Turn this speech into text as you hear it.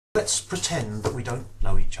Let's pretend that we don't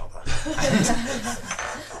know each other.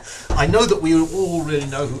 I know that we all really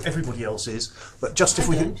know who everybody else is, but just if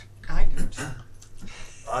we can... I don't.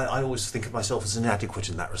 I always think of myself as inadequate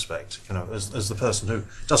in that respect, you know, as the person who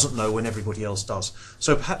doesn't know when everybody else does.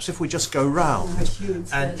 So perhaps if we just go round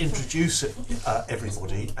and introduce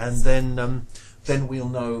everybody, and then we'll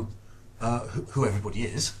know who everybody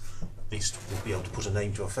is. At least we'll be able to put a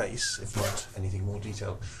name to a face, if not anything more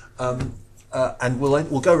detailed. And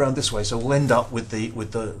we'll go around this way, so we'll end up with the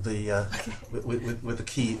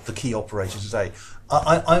key operator today.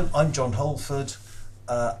 I'm John Holford.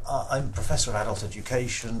 I'm Professor of Adult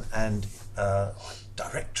Education and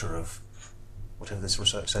Director of whatever this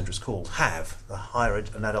research centre is called, the Higher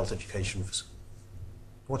and Adult Education.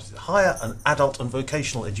 What is it? Higher and Adult and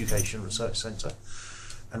Vocational Education Research Centre,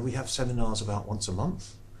 and we have seminars about once a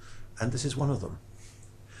month, and this is one of them.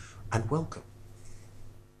 And welcome.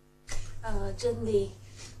 Zhen Li,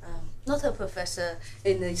 not a professor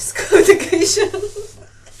in the school education.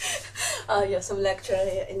 Some lecturer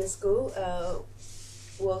here in the school.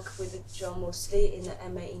 Work with John mostly in the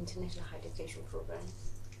MA International Higher Education program.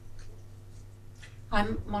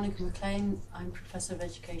 I'm Monica McLean. I'm Professor of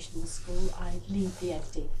Education in the school. I lead the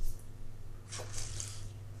FD.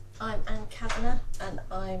 I'm Anne Kavanagh and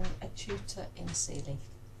I'm a tutor in Sealy,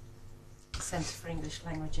 Centre for English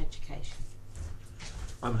Language Education.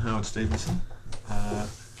 I'm Howard Stevenson. I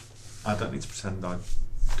don't need to pretend I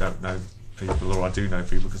don't know people, or I do know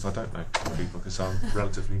people because I don't know people because I'm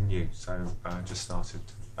relatively new. So I just started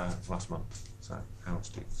last month. So Howard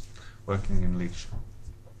Stevenson, working in leadership.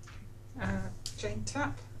 Jane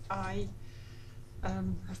Tapp. I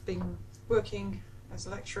have been working as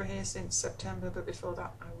a lecturer here since September, but before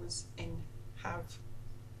that I was in HAV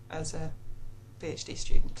as a PhD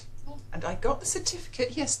student. And I got the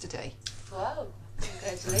certificate yesterday. Wow,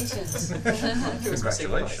 congratulations.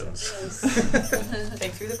 Congratulations.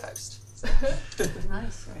 Came through the post.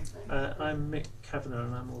 Nice. I'm Mick Kavanagh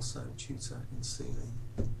and I'm also a tutor in Sealy,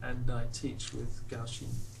 and I teach with Gao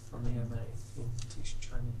on the MA in teaching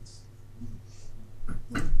Chinese.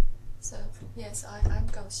 So yes, I'm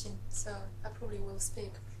Gao, so I probably will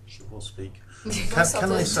speak. She will speak.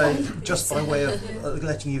 Can I say, just by way of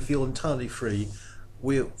letting you feel entirely free,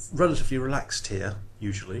 we're relatively relaxed here,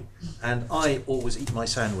 usually, and I always eat my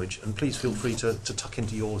sandwich, and please feel free to tuck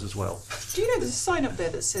into yours as well. Do you know there's a sign up there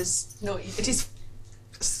that says No, it is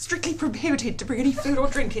strictly prohibited to bring any food or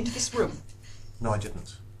drink into this room? No, I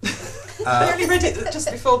didn't. I only read it just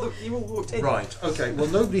before you all walked in. Right, okay, well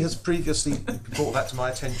nobody has previously brought that to my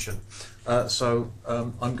attention, so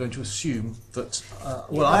I'm going to assume that,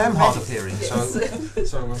 well, I am hard of hearing, yes.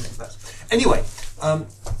 so that's... Anyway,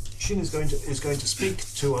 Xin is going to speak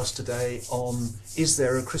to us today on, is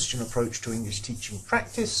there a Christian approach to English teaching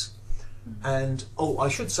practice? And, I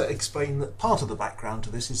should explain that part of the background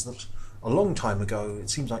to this is that a long time ago,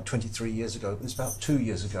 it seems like 23 years ago, but it's about 2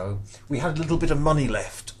 years ago, we had a little bit of money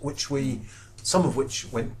left, some of which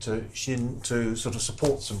went to Xin to sort of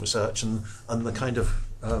support some research, and the kind of,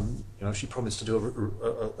 she promised to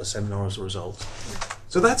do a seminar as a result.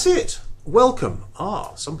 So that's it. Welcome.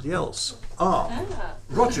 Somebody else.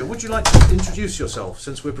 Roger, would you like to introduce yourself,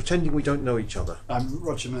 since we're pretending we don't know each other? I'm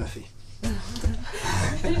Roger Murphy.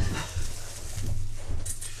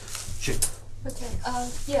 Xin. Okay,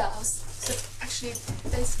 so actually,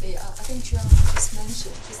 basically, I think John just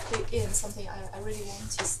mentioned, just put in something I really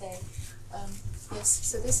want to say. Yes,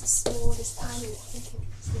 so this is small, this tiny, thank you.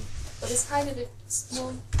 But this tiny bit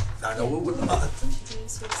small. No,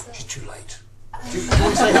 introduce yourself. she's too late. Do you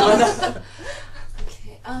want to say hello?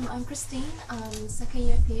 Okay, I'm Christine, I'm second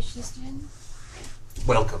year PhD student.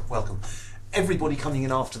 Welcome. Everybody coming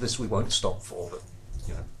in after this we won't stop for, but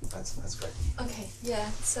that's great. Okay, yeah,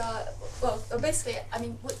 so, basically, I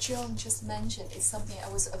mean, what John just mentioned is something I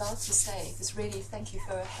was about to say, because really thank you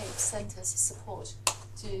for HAVE Centre's support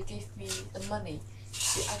to give me the money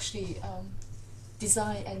to actually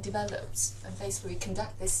design and develop and basically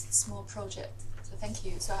conduct this small project. So thank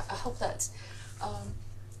you. So I hope that,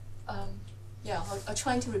 I'll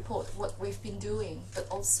try to report what we've been doing, but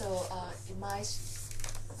also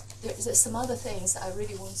there's some other things I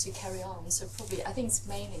really want to carry on. So probably I think it's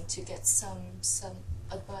mainly to get some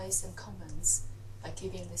advice and comments by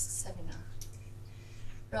giving this seminar.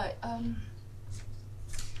 Right.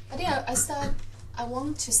 I think I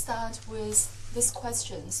want to start with this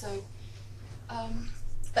question. So,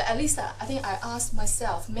 but at least I think I asked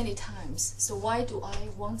myself many times. So why do I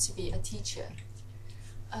want to be a teacher?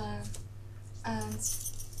 And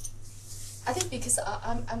I think because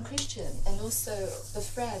I'm Christian, and also the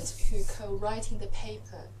friend who co-writing the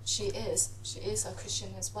paper, she is a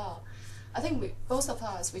Christian as well. I think both of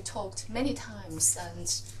us, we talked many times, and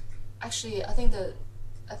actually I think that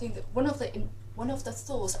one of the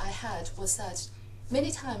thoughts I had was that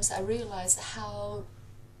many times I realized how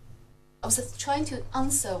I was trying to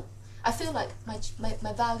answer. I feel like my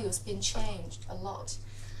values been changed a lot,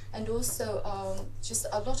 and also just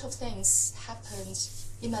a lot of things happened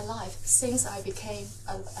in my life since I became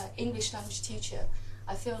an English language teacher.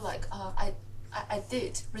 I feel like I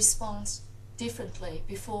did respond differently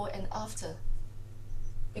before and after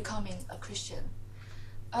becoming a Christian.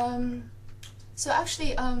 So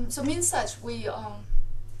actually, so means that we are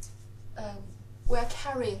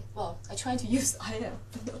carrying. Well, I'm trying to use I am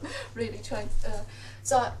really trying.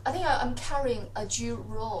 So I think I'm carrying a dual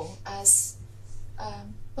role as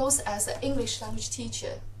both as an English language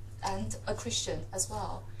teacher and a Christian as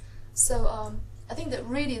well. So I think that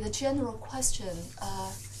really the general question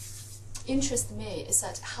interests me is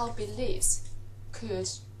that how beliefs could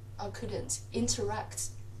or couldn't interact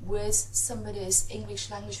with somebody's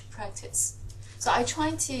English language practice. So I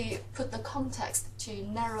try to put the context to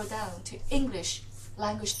narrow down to English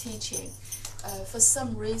language teaching for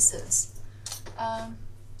some reasons.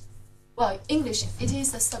 Well, English, it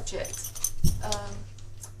is the subject,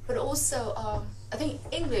 but also I think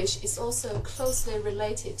English is also closely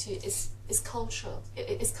related to its culture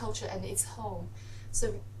and its home.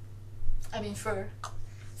 So, I mean, from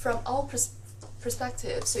our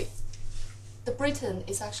perspective, so the Britain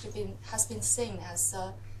has been seen as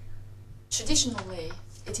traditionally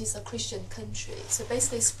it is a Christian country. So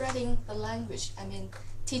basically spreading the language, I mean,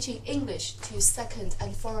 teaching English to second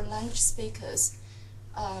and foreign language speakers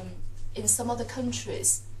in some other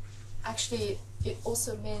countries, actually it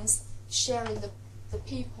also means sharing the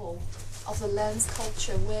people of the land's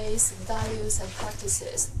culture, ways, values and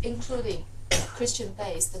practices, including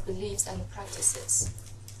Christian-based beliefs and practices.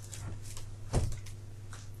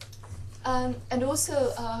 And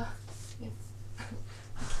also,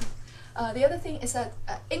 the other thing is that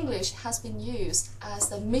English has been used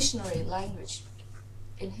as a missionary language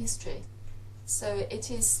in history. So it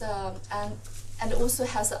is, and also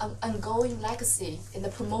has an ongoing legacy in the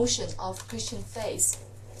promotion of Christian faith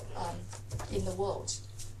in the world.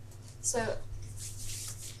 So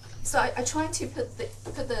I try to put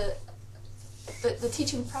the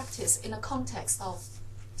teaching practice in a context of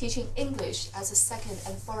teaching English as a second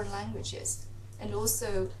and foreign languages, and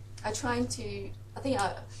also I'm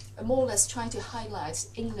more or less trying to highlight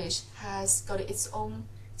English has got its own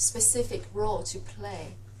specific role to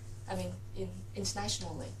play, I mean,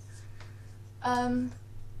 internationally.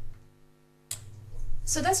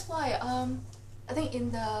 So that's why I think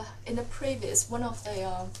in the previous one of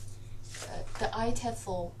the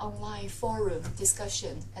ITEFL online forum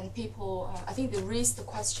discussion, and people I think they raised the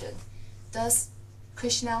question: does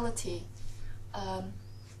Christianity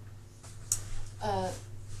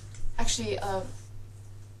actually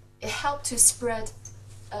it helped to spread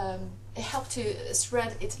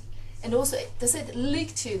it, and also does it lead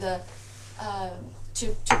to the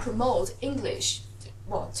to promote English,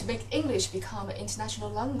 to make English become an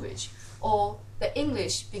international language, or the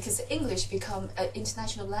English, because English become an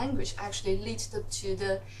international language, actually leads to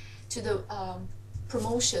the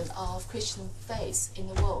promotion of Christian faith in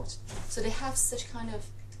the world. So they have such kind of,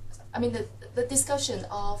 I mean, the discussion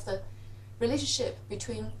of the relationship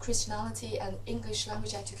between Christianity and English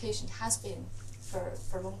language education has been for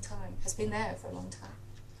a long time, has been there for a long time.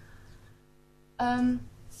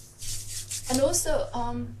 And also,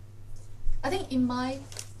 I think in my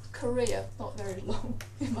career, not very long,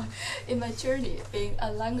 in my journey being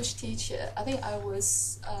a language teacher, I think I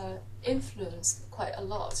was influenced quite a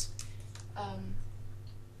lot,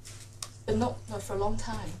 but not for a long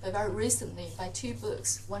time, but very recently by two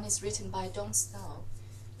books. One is written by Don Snow.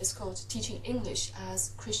 It's called Teaching English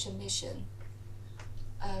as Christian Mission,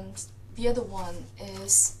 and the other one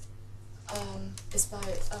is by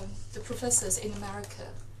the professors in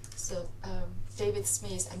America. So David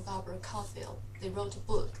Smith and Barbara Caulfield, they wrote a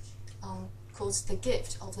book called The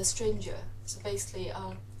Gift of the Stranger. So basically,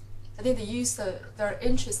 I think they're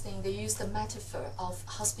interesting. They use the metaphor of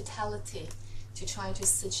hospitality to try to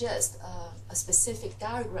suggest a specific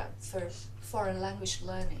diagram for foreign language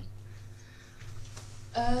learning.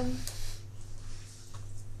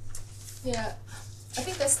 Yeah, I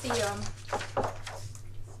think that's the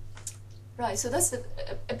right. So that's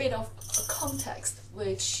a bit of a context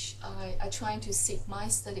which I trying to seek my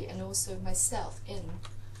study and also myself in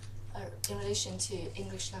relation to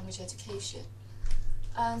English language education.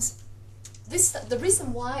 And the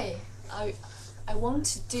reason why I want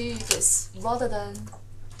to do this rather than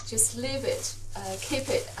just leave it, keep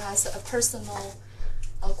it as a personal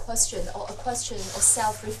question or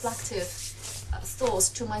self-reflective thoughts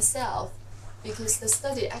to myself, because the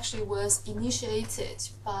study actually was initiated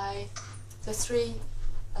by the three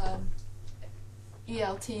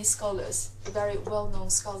ELT scholars, very well-known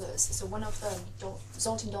scholars. So one of them,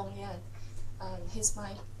 Zoltan Dongyan, he's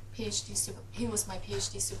my PhD. He was my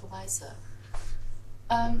PhD supervisor.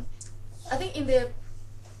 I think in their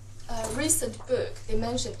recent book, they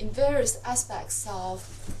mentioned in various aspects of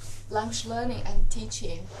language learning and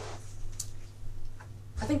teaching.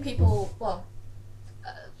 I think people,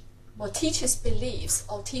 teachers' beliefs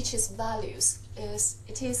or teachers' values is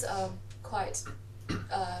quite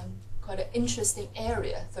an interesting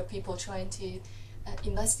area for people trying to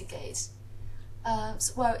investigate.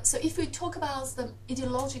 So if we talk about the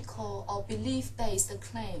ideological or belief-based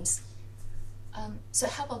claims, so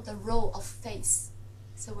how about the role of faith?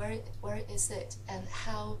 So where is it, and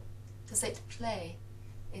how does it play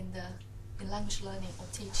in language learning or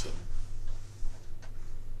teaching?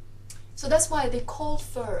 So that's why they called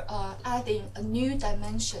for adding a new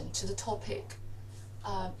dimension to the topic,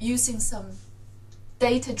 using some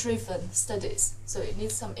data-driven studies. So it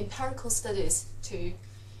needs some empirical studies to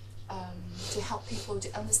help people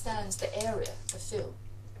to understand the area, the field.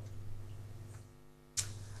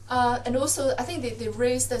 And also, I think they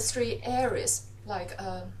raised the three areas, like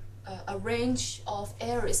a range of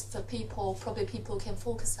areas for people can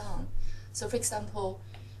focus on. So for example,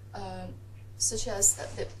 such as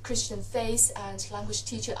the Christian faith and language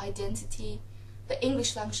teacher identity, the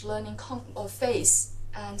English language learning faith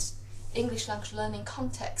and English language learning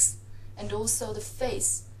context, and also the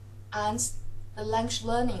faith and the language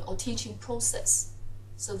learning or teaching process.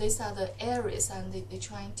 So these are the areas, and they're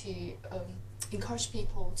trying to encourage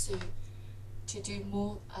people to do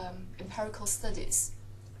more empirical studies.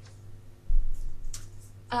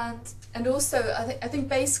 And also, I think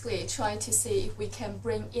basically trying to see if we can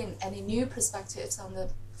bring in any new perspectives on the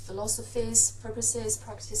philosophies, purposes,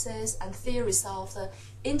 practices, and theories of the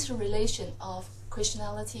interrelation of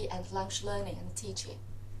Christianity and language learning and teaching.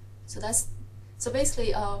 So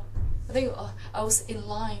basically, I think I was in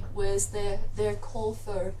line with their call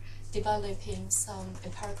for developing some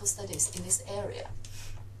empirical studies in this area.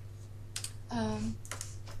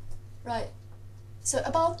 Right. So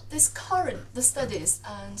about the studies,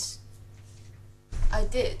 and I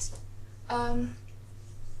did. I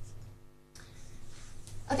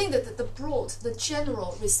think that the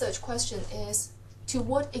general research question is, to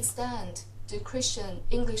what extent do Christian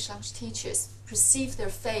English language teachers perceive their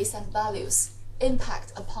faith and values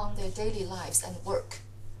impact upon their daily lives and work?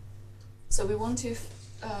 So we want to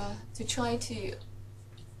try to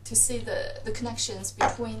see the connections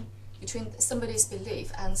between somebody's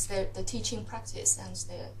belief and the teaching practice and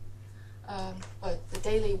the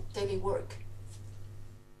daily work.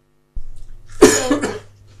 So,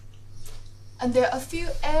 and there are a few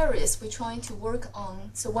areas we're trying to work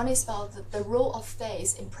on. So one is about the role of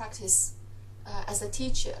faith in practice as a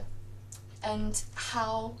teacher, and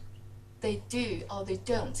how they do or they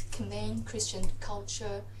don't convey Christian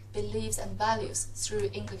culture, beliefs, and values through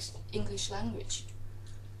English language.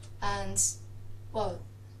 And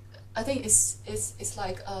I think it's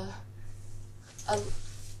like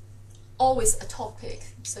always a topic.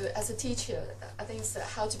 So as a teacher, I think it's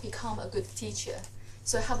how to become a good teacher.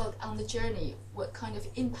 So how about on the journey, what kind of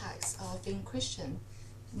impacts being Christian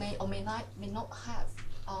may or may not have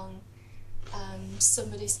on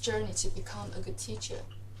somebody's journey to become a good teacher?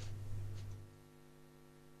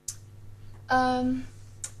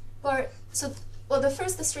 The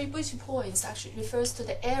first three bullet points actually refers to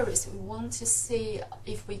the areas we want to see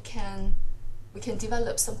if we can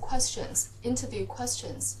develop some questions, interview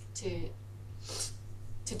questions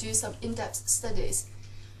to do some in-depth studies.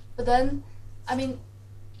 But then, I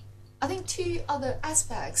think two other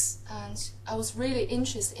aspects, and I was really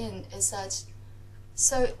interested in, is that,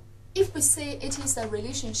 so if we say it is a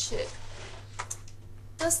relationship,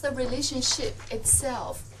 does the relationship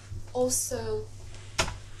itself also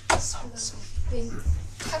being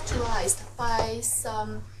characterized by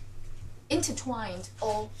some intertwined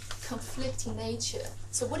or conflicting nature?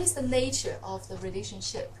 So what is the nature of the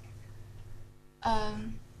relationship?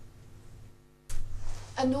 And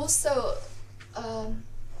also,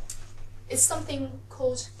 it's something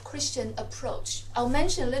called Christian approach. I'll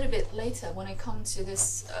mention a little bit later when I come to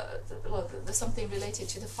this, there's something related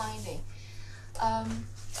to the finding.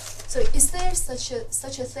 So is there such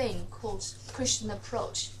a thing called Christian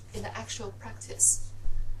approach in the actual practice?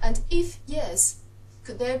 And if yes,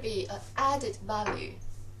 could there be an added value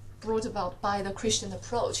brought about by the Christian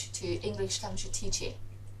approach to English language teaching?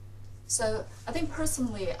 So I think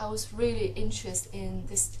personally, I was really interested in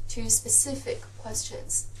these two specific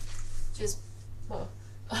questions. Just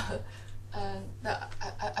that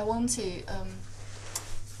I want to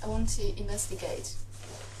investigate.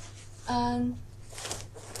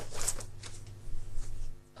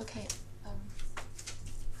 Okay.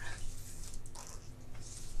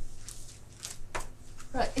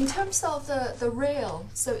 Right. In terms of the rail,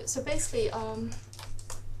 so basically,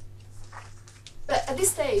 but at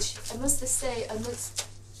this stage, I must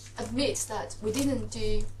admit that we didn't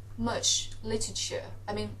do much literature.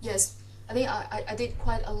 I mean, yes, I think I did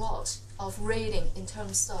quite a lot of reading in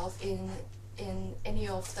terms of in any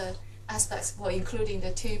of the aspects, well, including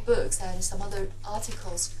the 2 books and some other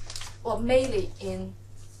articles, well, mainly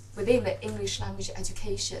within the English language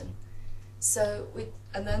education. So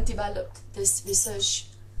and then developed this research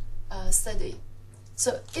study.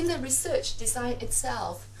 So in the research design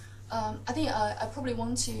itself, I think I probably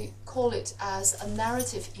want to call it as a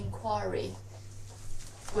narrative inquiry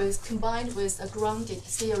combined with a grounded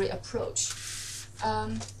theory approach.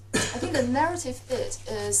 I think the narrative bit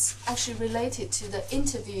is actually related to the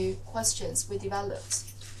interview questions we developed.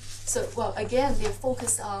 So, well, again, they're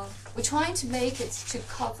focused on, we're trying to make it to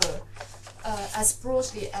cover as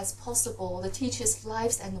broadly as possible the teacher's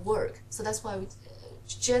lives and work. So that's why we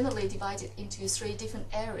generally divide it into 3 different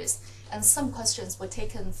areas. And some questions were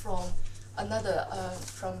taken from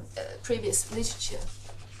previous literature.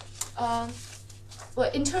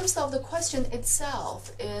 Well, in terms of the question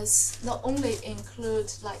itself, is not only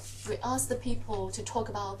include, like, we ask the people to talk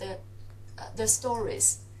about their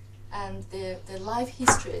stories and their life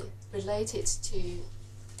history related to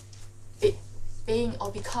being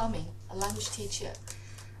or becoming a language teacher.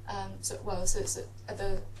 So at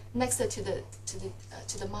the next to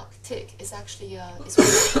the mark tick is actually is one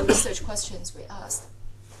of the research questions we asked.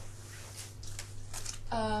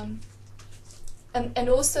 And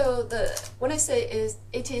also when I say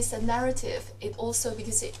it is a narrative, it also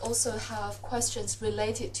because it also have questions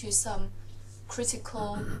related to some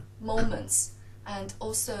critical moments and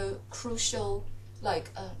also crucial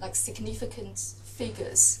like significant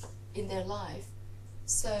figures in their life.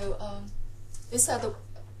 So these are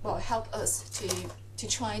help us to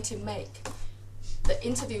try to make the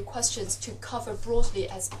interview questions to cover broadly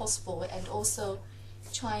as possible, and also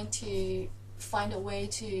trying to find a way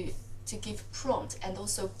to give prompt and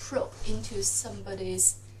also probe into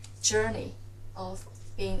somebody's journey of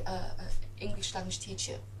being an English language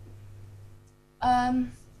teacher.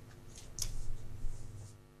 And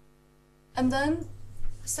then,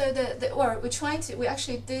 so we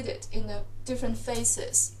actually did it in the different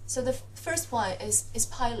phases. So the first one is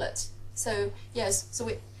pilot. So yes, so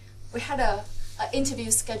we had a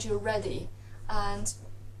interview schedule ready, and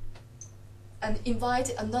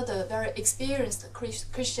invited another very experienced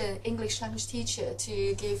Christian English language teacher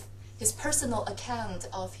to give his personal account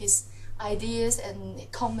of his ideas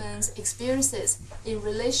and comments, experiences in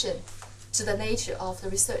relation to the nature of the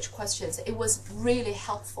research questions. It was really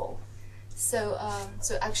helpful. So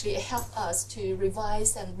actually it helped us to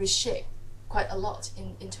revise and reshape quite a lot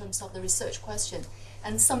in terms of the research question.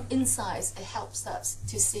 And some insights, it helps us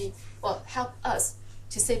to see,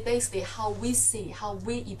 to say basically how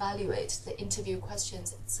we evaluate the interview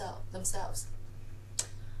questions themselves.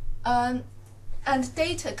 And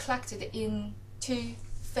data collected in 2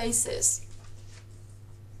 phases.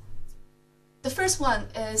 The first one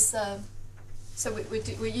is, so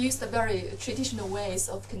we use the very traditional ways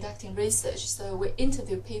of conducting research. So we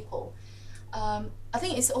interview people. I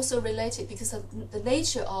think it's also related because of the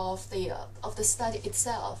nature of the study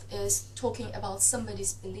itself is talking about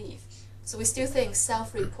somebody's belief. So we still think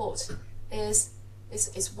self-report is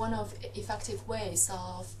one of effective ways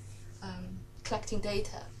of collecting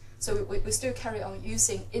data. So we still carry on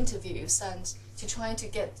using interviews and to try to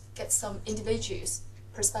get some individuals'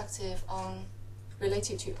 perspective on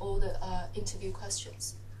related to all the interview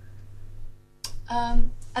questions.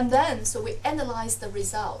 And then, so we analyze the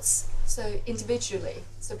results, so individually,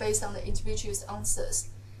 so based on the individual's answers.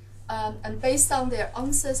 And based on their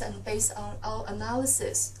answers and based on our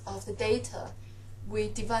analysis of the data, we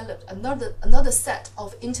developed another set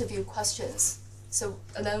of interview questions. So,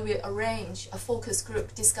 and then we arrange a focus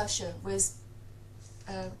group discussion with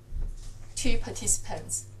 2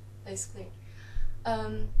 participants, basically.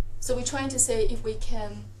 So we're trying to say if we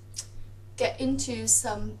can get into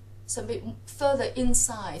some bit further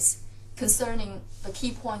insights concerning the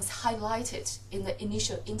key points highlighted in the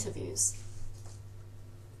initial interviews.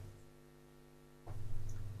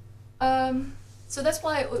 So that's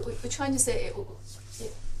why we're trying to say,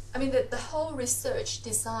 I mean, the whole research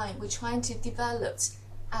design we're trying to develop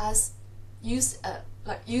as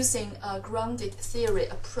like using a grounded theory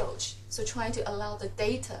approach. So trying to allow the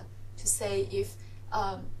data to say if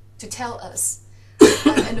to tell us,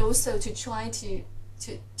 and also to try to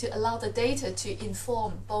allow the data to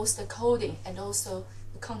inform both the coding and also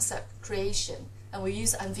the concept creation. And we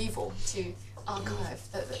use Envivo to archive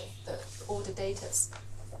all the data.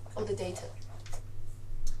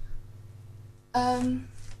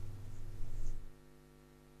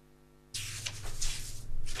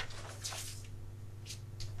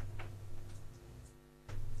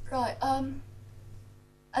 Right.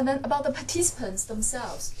 And then about the participants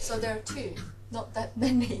themselves. So there are two, not that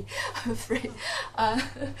many, I'm afraid.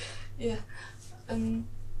 Yeah.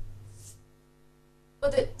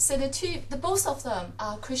 But both of them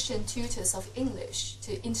are Christian tutors of English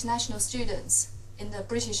to international students in the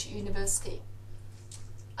British University.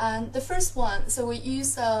 And the first one, so we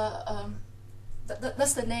use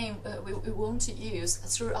that's the name we want to use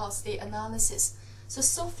throughout the analysis. So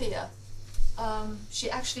Sophia, she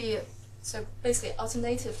actually, so basically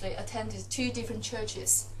alternatively attended two different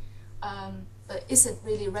churches, but isn't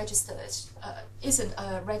really registered, isn't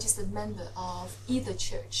a registered member of either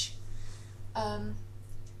church.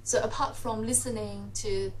 So apart from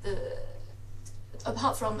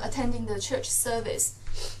attending the church service,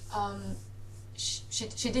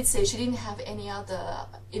 she did say she didn't have any other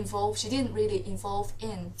she didn't really involve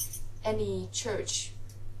in any church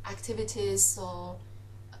activities, or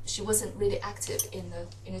she wasn't really active in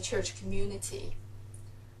the church community.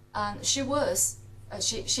 And she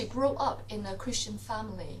grew up in a Christian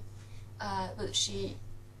family, but she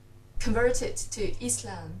converted to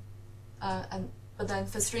Islam, but then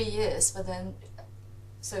for 3 years. But then,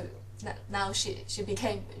 so now she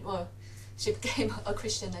became a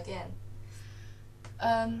Christian again.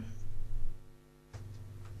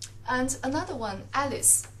 And another one,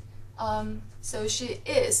 Alice. So she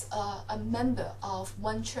is a member of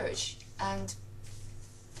one church and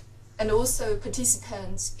also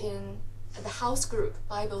participant in the house group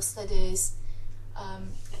Bible studies,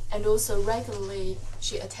 and also regularly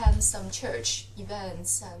she attends some church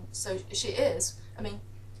events. And so she is,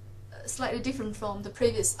 slightly different from the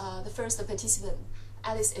previous, the first participant.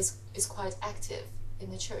 Alice is quite active in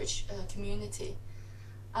the church community,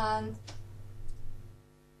 and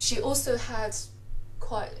she also had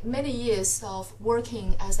quite many years of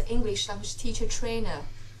working as an English language teacher trainer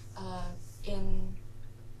in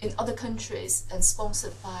other countries and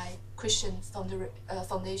sponsored by Christian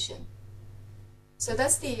Foundation. So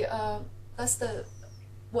that's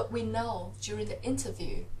what we know during the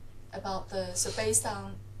interview about based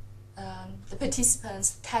on the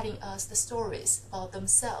participants telling us the stories about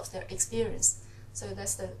themselves, their experience. So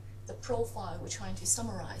that's the profile we're trying to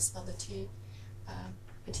summarize about the two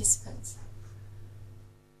participants.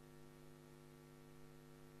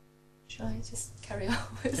 Shall I just carry on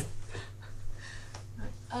with?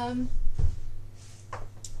 I'm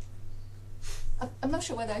not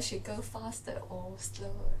sure whether I should go faster or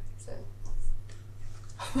slower. So.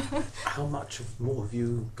 How much more have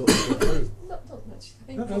you got to go through? Not much. I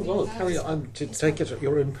think No, well, carry on. Take it at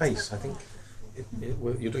your own pace. I think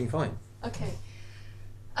you're doing fine. Okay.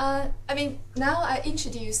 Now I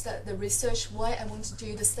introduced the research, why I want to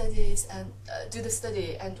do the studies and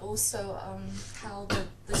and also how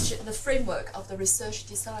the framework of the research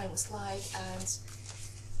design was like, and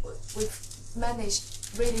we've managed,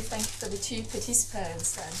 really thank you for the two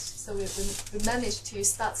participants, and so we managed to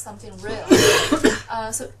start something real.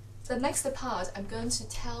 So the next part, I'm going to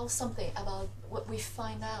tell something about what we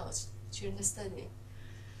find out during the study.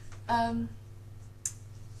 I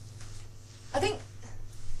think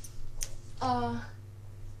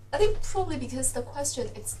probably because the question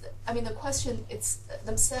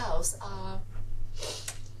themselves are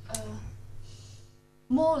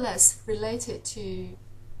more or less related to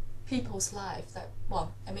people's life.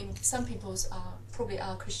 Some people probably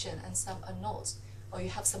are Christian and some are not, or you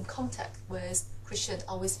have some contact with Christian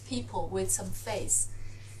or with people with some faith.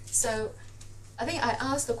 So I think I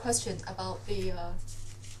asked the question about the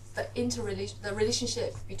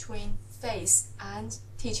relationship between faith and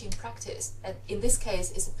teaching practice, and in this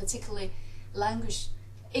case it's a particularly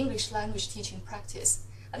English language teaching practice.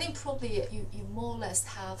 I think probably you more or less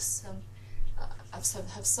have some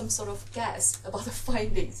sort of guess about the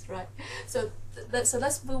findings, right? So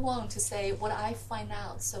let's move on to say what I find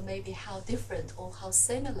out. So maybe how different or how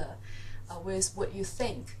similar with what you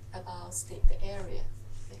think about the area.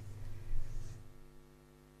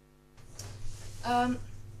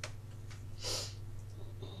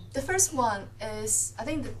 The first one is, I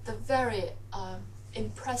think, the very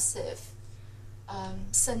impressive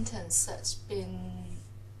sentence that's been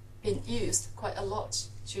been used quite a lot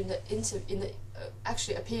during the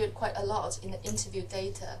actually appeared quite a lot in the interview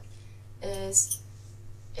data, is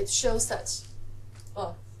it shows that,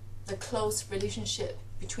 well, the close relationship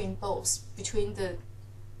between both, between them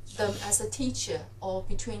as a teacher or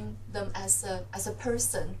between them as a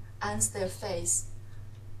person and their face.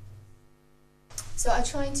 So I'm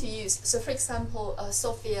trying to use, so for example,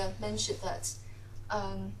 Sophia mentioned that,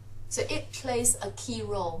 so it plays a key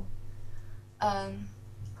role.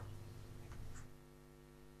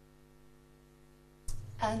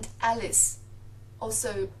 And Alice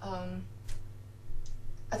also,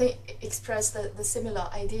 I think, expressed the similar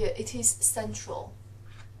idea. It is central.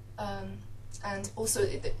 And also,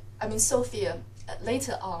 I mean, Sophia,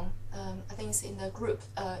 later on, I think it's in a group,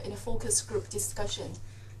 in a focus group discussion,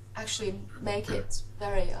 actually make it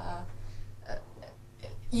very,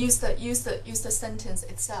 use the sentence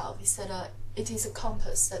itself. He said, it is a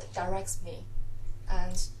compass that directs me.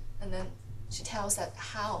 And then she tells that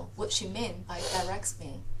what she meant by directs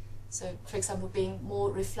me. So, for example, being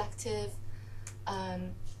more reflective,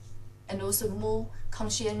 and also more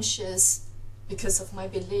conscientious because of my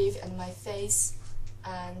belief and my faith,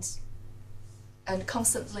 and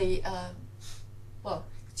constantly,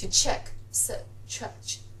 to check.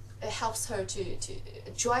 It helps her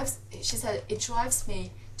she said, it drives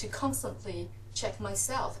me to constantly check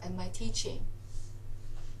myself and my teaching.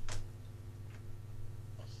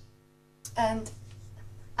 And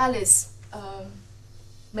Alice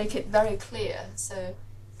make it very clear, so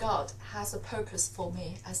God has a purpose for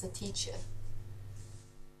me as a teacher.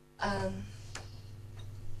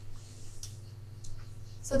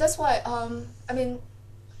 So that's why, I mean,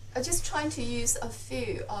 I'm just trying to use a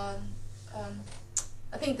few,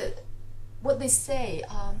 I think that what they say,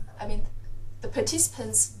 I mean, the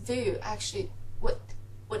participants' view actually, what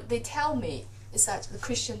they tell me is that the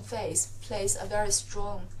Christian faith plays a very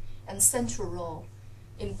strong and central role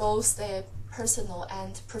in both their personal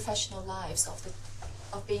and professional lives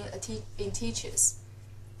of being teachers,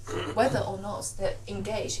 whether or not they're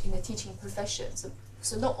engaged in the teaching profession.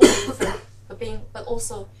 So not only but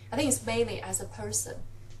also, I think it's mainly as a person,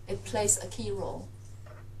 it plays a key role.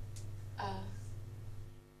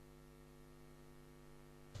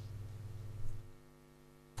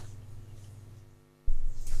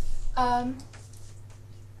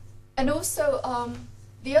 And also,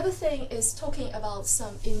 the other thing is talking about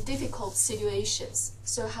some in difficult situations.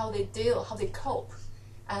 So how they cope,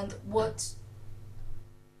 and what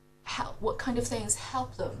kind of things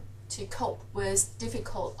help them to cope with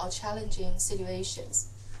difficult or challenging situations.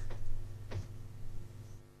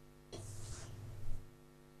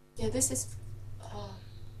 Yeah, this is.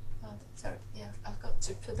 Sorry. Yeah, I've got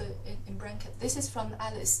to put it in bracket. This is from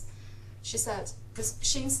Alice. She said, because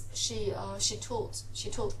she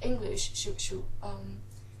taught English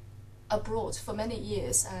abroad for many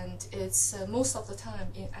years, and it's most of the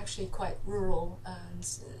time in actually quite rural, and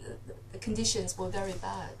the conditions were very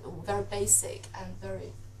bad, very basic, and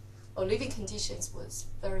living conditions was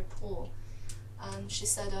very poor. And she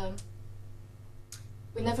said,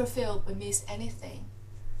 we never feel we miss anything,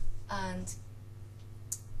 and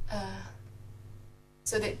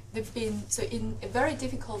so they've been, so in a very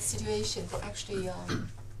difficult situation, they actually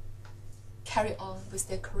carry on with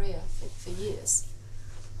their career for years.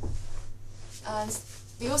 And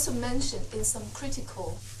they also mentioned in some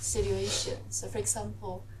critical situations. So for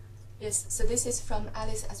example, yes, so this is from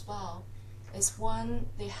Alice as well, is one,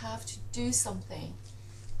 they have to do something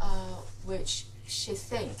which she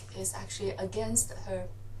think is actually against her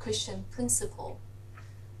Christian principle,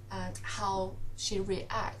 and how she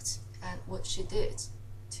react and what she did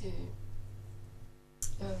to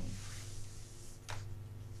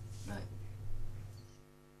right.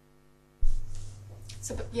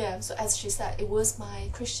 So but yeah, so as she said, it was my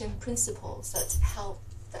Christian principles that helped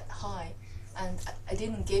that high, and I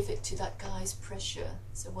didn't give it to that guy's pressure.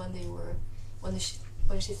 So when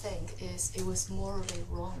she think is it was morally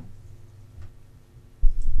wrong.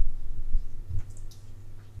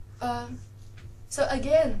 So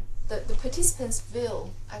again, the participants'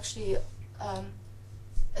 view actually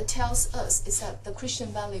it tells us is that the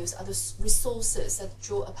Christian values are the resources that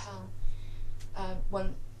draw upon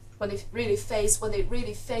when they really face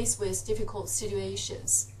with difficult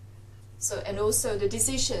situations. So, and also the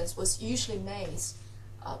decisions was usually made,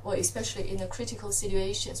 especially in the critical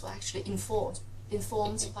situations, were actually informed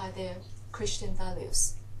by their Christian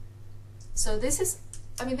values. So this is,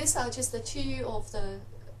 I mean, these are just the two of the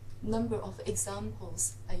number of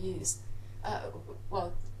examples I used.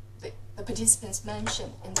 The participants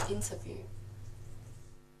mentioned in the interview.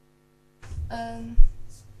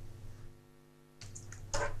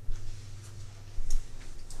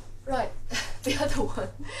 the other one,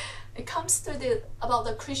 it comes to about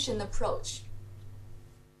the Christian approach.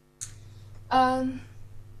 Because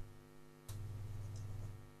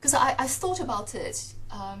I thought about it.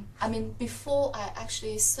 I mean, before I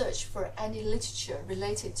actually searched for any literature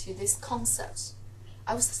related to this concept,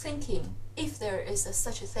 I was thinking if there is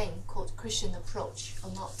such a thing called Christian approach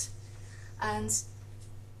or not. And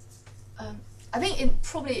I think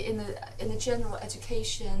probably in the general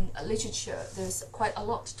education literature, there's quite a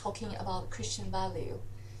lot talking about Christian value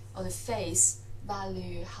or the faith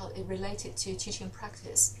value, how it related to teaching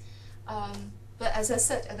practice. But as I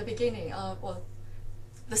said at the beginning, well,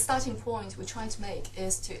 the starting point we're trying to make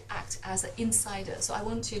is to act as an insider. So I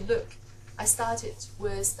want to look. I started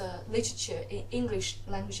with the literature in English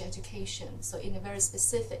language education, so in a very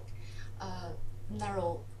specific,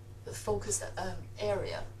 narrow, focused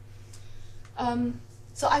area.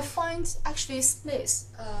 So I find actually Smith.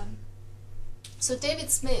 So David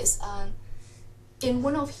Smith, in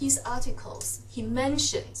one of his articles, he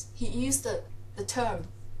used the term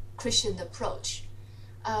Christian approach,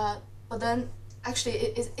 but then actually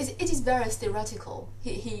it is very theoretical.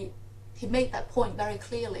 He made that point very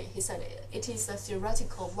clearly. He said it is a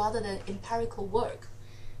theoretical rather than empirical work,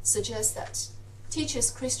 suggests that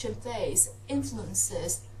teachers' Christian faith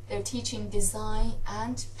influences their teaching design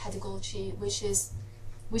and pedagogy, which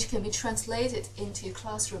can be translated into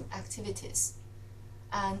classroom activities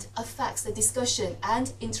and affects the discussion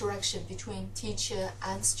and interaction between teacher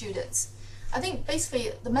and students. I think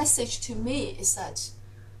basically the message to me is that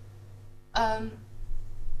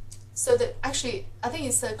so that actually I think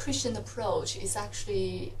it's a Christian approach is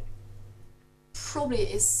actually probably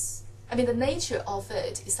is, I mean, the nature of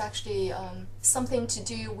it is actually something to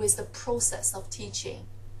do with the process of teaching.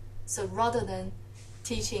 So rather than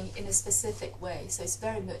teaching in a specific way, so it's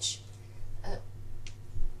very much,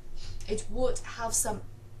 it would have some,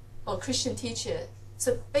 well, Christian teacher.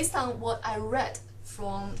 So based on what I read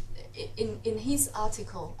from in his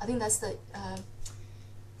article, I think that's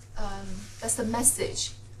the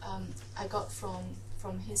message I got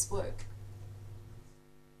from his work.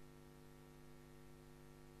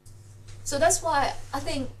 So that's why I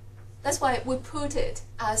think we put it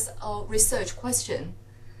as a research question,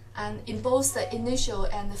 and in both the initial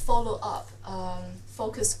and the follow-up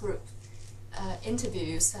focus group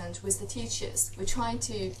interviews and with the teachers, we're trying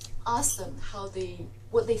to ask them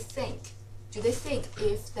what they think. Do they think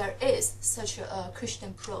if there is such a Christian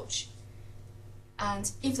approach?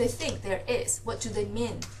 And if they think there is, what do they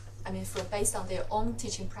mean? I mean, based on their own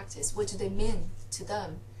teaching practice, what do they mean to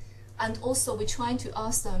them? And also we're trying to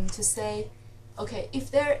ask them to say, okay,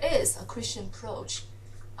 if there is a Christian approach,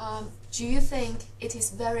 do you think it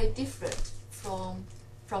is very different from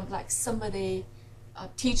like somebody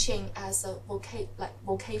teaching as a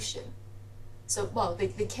vocation? So, well, they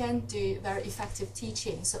can do very effective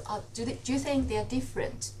teaching. So do you think they are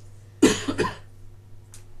different?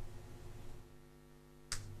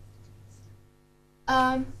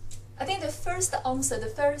 I think the first answer,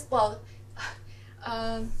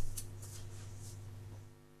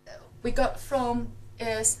 we got from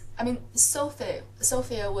is, I mean, Sophia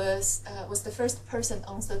was the first person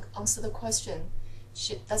answer the question.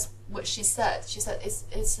 That's what she said. She said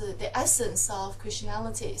it's the essence of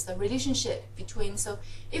Christianity is the relationship between. So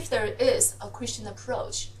if there is a Christian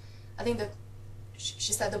approach, I think that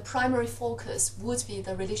she said the primary focus would be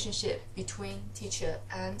the relationship between teacher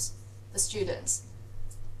and the students.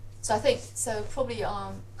 So I think probably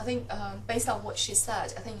based on what she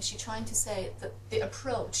said, I think she's trying to say that the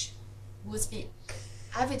approach would be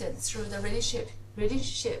evident through the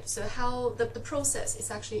relationship. So how the process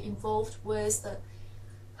is actually involved with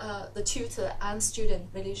the tutor and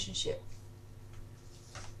student relationship.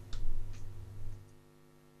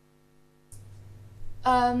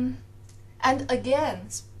 And again,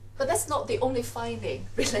 but that's not the only finding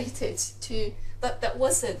related to that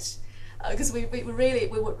wasn't. Because we were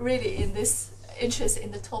really in this interest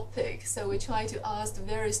in the topic, so we try to ask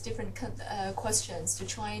various different questions to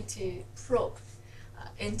try to probe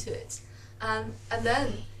into it, and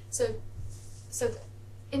then so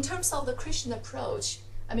in terms of the Christian approach,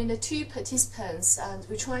 I mean the two participants, and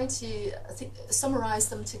we're trying to summarize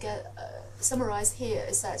them summarize here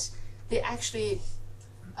is that they actually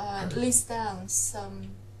list down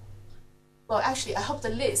some. Well, actually, I hope the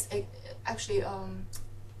list actually.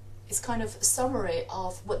 It's kind of a summary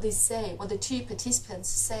of what they say, what the two participants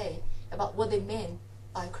say about what they mean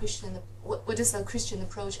by Christian, what does a Christian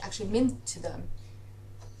approach actually mean to them,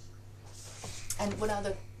 and what are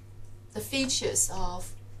the features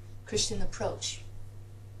of Christian approach.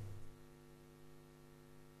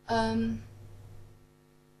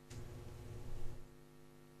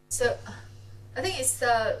 So I think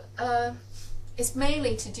it's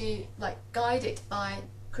mainly to do like guided by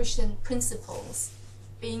Christian principles,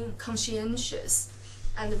 being conscientious,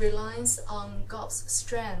 and reliance on God's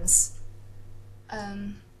strengths,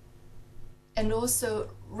 and also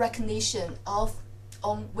recognition of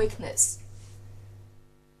own weakness.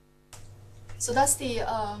 So that's the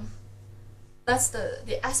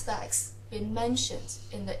aspects being mentioned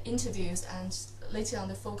in the interviews and later on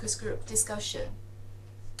the focus group discussion.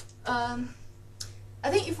 I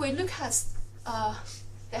think if we look at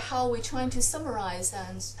how we're trying to summarize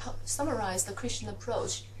the Christian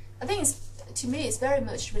approach, I think to me it's very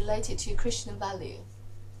much related to Christian value,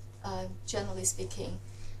 generally speaking.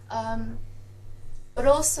 But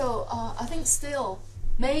also, I think still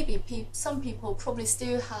maybe some people probably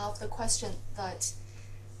still have the question that,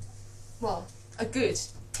 well, a good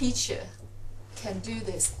teacher can do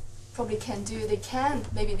this,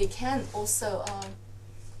 maybe they can also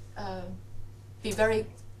be very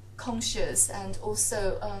conscious and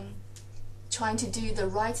also trying to do the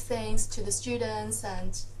right things to the students.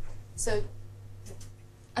 And so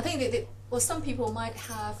I think that some people might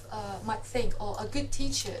think, oh, a good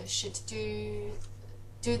teacher should do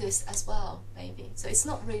this as well, maybe. So it's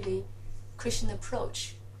not really Christian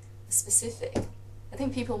approach specific. I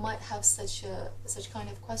think people might have such kind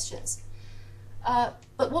of questions.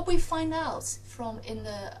 But what we find out in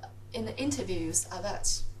the interviews are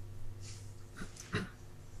that,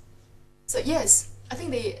 so yes, I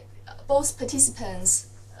think both participants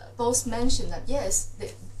both mentioned that yes,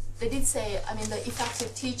 they did say, I mean, the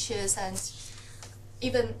effective teachers and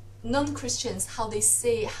even non-Christians, how they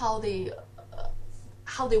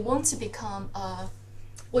want to become,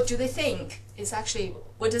 what do they think is actually,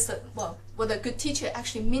 what a good teacher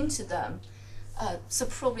actually mean to them. So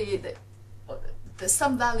probably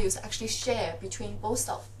some values actually share between both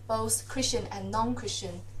Christian and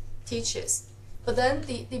non-Christian teachers. But then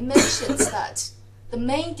they mentions that the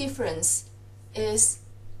main difference is,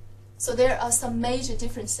 so there are some major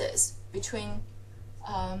differences between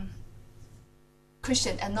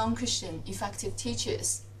Christian and non-Christian effective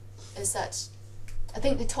teachers, is that I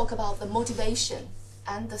think they talk about the motivation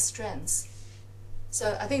and the strengths.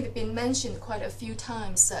 So I think they've been mentioned quite a few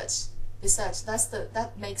times that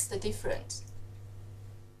that makes the difference.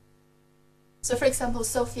 So for example,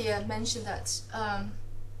 Sophia mentioned that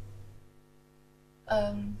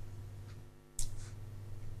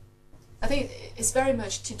I think it's very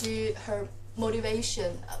much to do her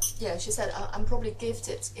motivation. She said, I'm probably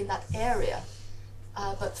gifted in that area,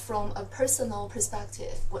 but from a personal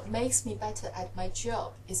perspective, what makes me better at my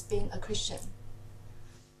job is being a Christian.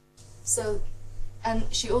 So, and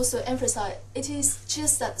she also emphasized it is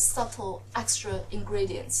just that subtle extra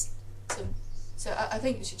ingredients. So I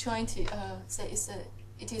think she's trying to say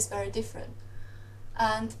it is very different.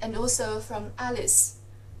 And also from Alice,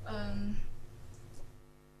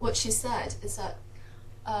 what she said is that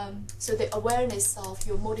so the awareness of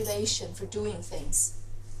your motivation for doing things,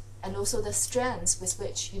 and also the strengths with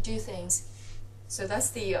which you do things. So that's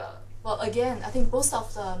the again, I think both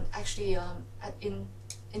of them actually at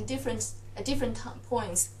different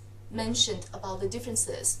points mentioned about the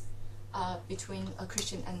differences between a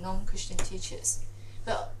Christian and non-Christian teachers.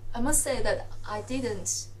 But I must say that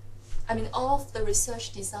of the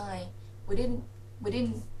research design, we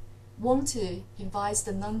didn't want to invite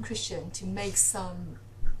the non-Christian to make some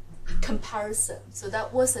comparison. So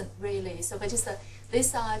that wasn't really, so but just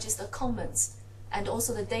these are just the comments, and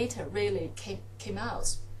also the data really came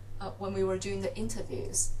out when we were doing the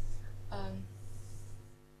interviews.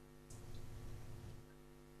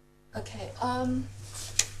 Okay.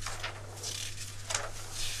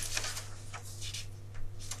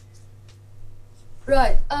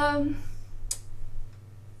 Right. I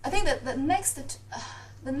think that the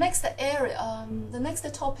next area, the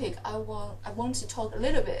next topic I want to talk a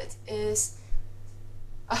little bit is,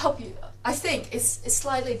 I think it's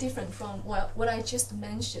slightly different from what I just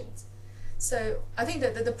mentioned. So I think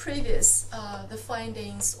that the previous the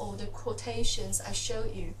findings or the quotations I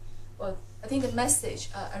showed you, well, I think the message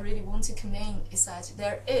I really want to convey is that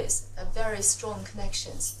there is a very strong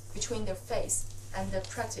connections between their faith and their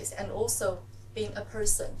practice, and also being a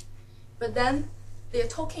person. But then they're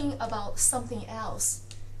talking about something else.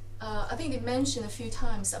 I think they mentioned a few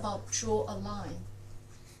times about draw a line.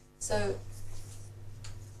 So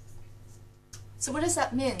what does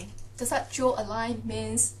that mean? Does that draw a line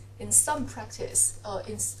means in some practice, or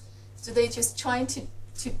do they just trying to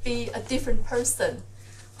be a different person,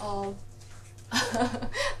 or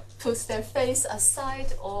put their face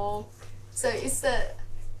aside, or so it's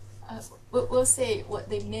we'll see what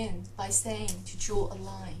they mean by saying to draw a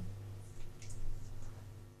line.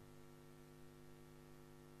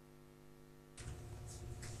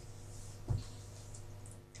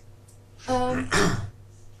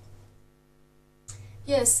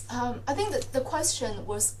 Yes, I think that the question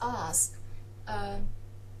was asked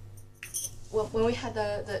when we had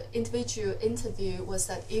the individual interview, was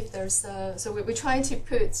that if there's so we're trying to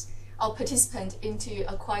put our participant into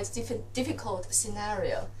a quite difficult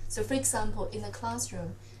scenario. So for example, in the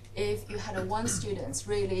classroom, if you had one student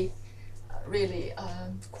really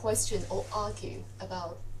question or argue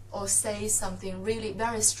about or say something really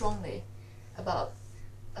very strongly about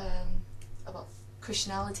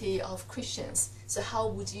Christianity of Christians, so how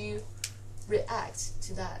would you react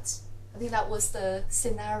to that? I think that was the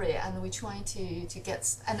scenario, and we're trying to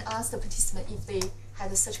get and ask the participant if they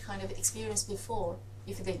had such kind of experience before,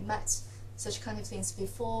 if they met such kind of things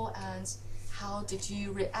before, and how did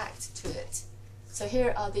you react to it? So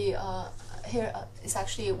here are the is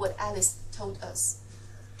actually what Alice told us.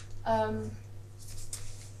 I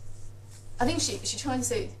think she trying to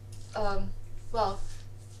say,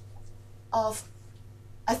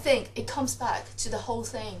 I think it comes back to the whole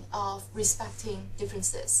thing of respecting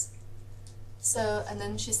differences. So, and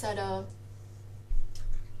then she said,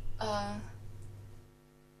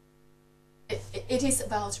 it is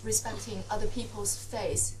about respecting other people's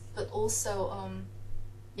faith, but also,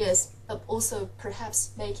 yes, but also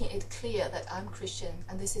perhaps making it clear that I'm Christian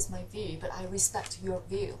and this is my view, but I respect your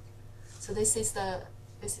view. So this is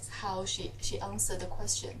how she answered the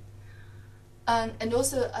question. And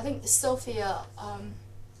also, I think Sophia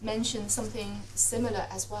mentioned something similar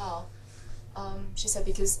as well. She said,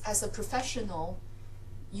 because as a professional,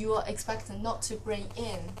 you are expected not to bring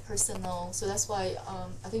in personal, so that's why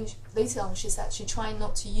I think later on she said she tried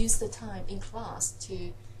not to use the time in class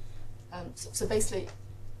to, so basically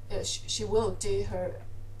she will do her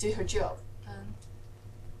job,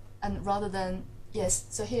 and rather than, yes,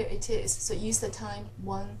 so here it is, so use the time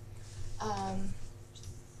one,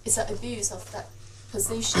 it's an abuse of that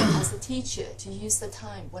position as a teacher to use the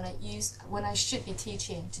time when I should be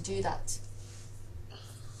teaching to do that.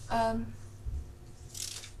 I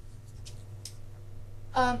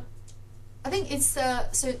think it's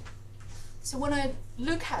so when I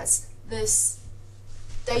look at this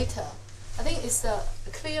data, I think it's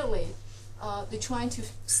clearly they're trying to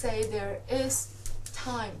say there is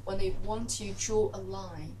time when they want to draw a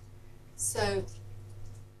line. So,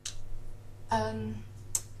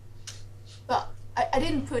 but I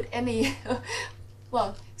didn't put any.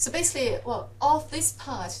 Well, so basically, of this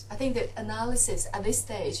part, I think the analysis at this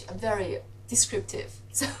stage are very descriptive.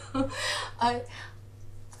 So,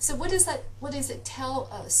 so what does it tell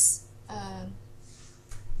us?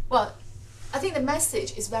 Well, I think the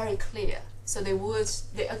message is very clear. So they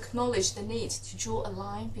acknowledge the need to draw a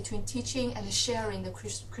line between teaching and sharing the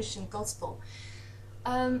Christian gospel.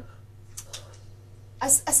 I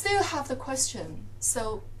still have the question.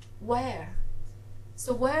 So where?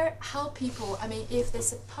 So how people, I mean, if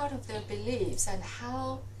there's a part of their beliefs and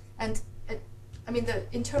how, and I mean,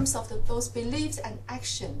 in terms of those beliefs and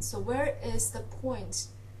actions, so where is the point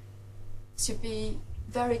to be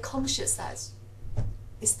very conscious that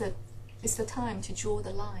it's the time to draw the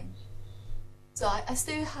line? So I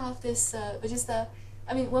still have this, which is I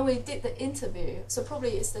mean, when we did the interview, so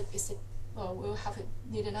probably we'll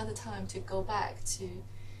need another time to go back to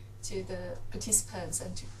the participants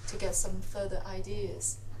and to get some further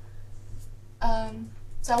ideas.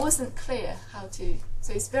 So I wasn't clear how to,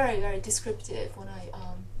 so it's very, very descriptive when I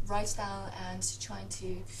write down and trying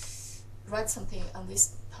to write something on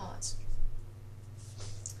this part.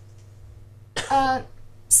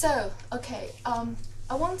 So, okay,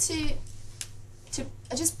 I want to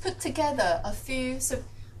I just put together a few,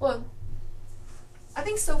 I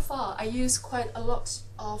think so far I use quite a lot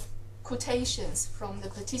of quotations from the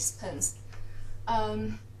participants,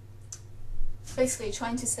 basically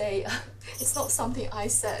trying to say it's not something I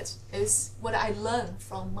said, it's what I learned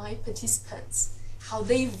from my participants, how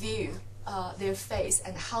they view their faith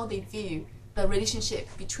and how they view the relationship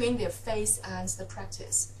between their faith and the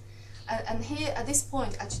practice. And here at this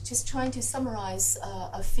point, I'm just trying to summarize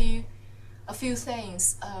a few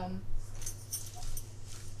things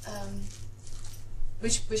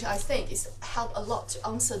which I think is help a lot to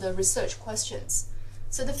answer the research questions.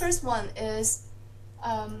 So the first one is,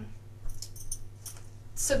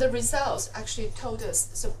 so the results actually told us,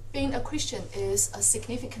 so being a Christian is a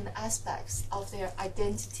significant aspect of their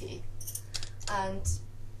identity, and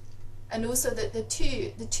also the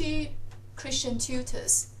two Christian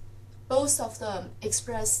tutors, both of them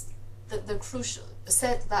expressed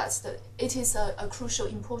said that it is a crucial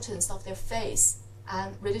importance of their faith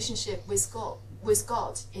and relationship with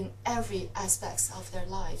God in every aspect of their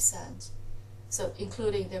lives, and so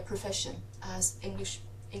including their profession as English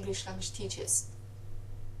language teachers.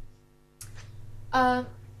 So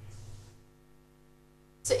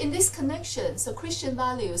in this connection, so Christian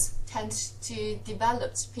values tend to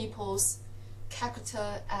develop people's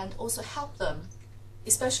character and also help them,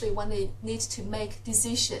 especially when they need to make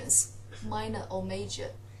decisions, minor or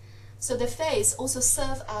major. So the faith also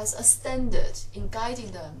serve as a standard in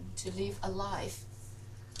guiding them to live a life.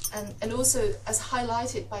 And also, as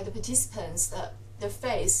highlighted by the participants, that their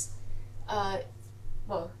faith,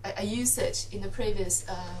 well, I used it in the previous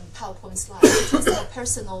PowerPoint slide, it is a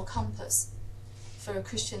personal compass for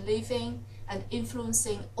Christian living and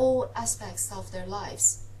influencing all aspects of their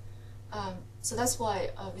lives. So that's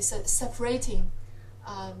why we said separating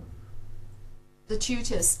the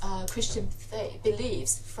tutors' Christian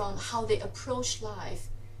beliefs from how they approach life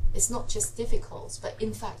is not just difficult, but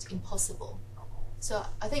in fact impossible. So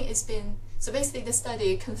I think it's been, so basically the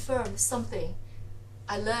study confirmed something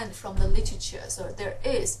I learned from the literature. So there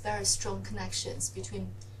is very strong connections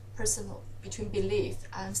between belief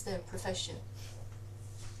and their profession.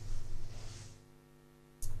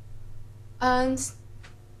 And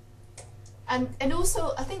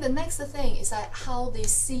also, I think the next thing is that how they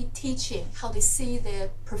see teaching, how they see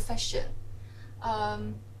their profession.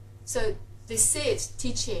 So they see it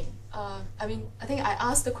teaching. I mean, I think I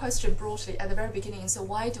asked the question broadly at the very beginning. So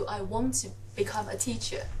why do I want to become a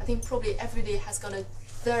teacher? I think probably everybody has got a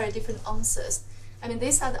very different answers. I mean,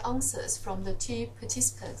 these are the answers from the two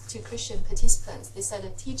Christian participants. They said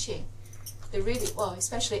that teaching, they really, well,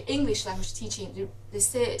 especially English language teaching, they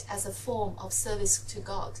see it as a form of service to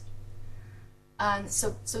God. And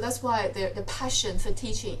so that's why the passion for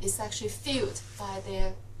teaching is actually fueled by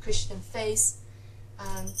their Christian faith,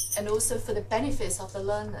 and also for the benefits of the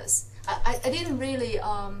learners. I didn't really,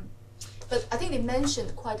 but I think they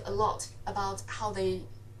mentioned quite a lot about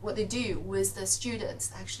what they do with the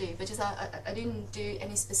students actually, because I didn't do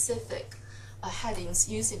any specific headings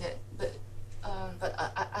using it, but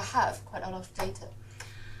I have quite a lot of data.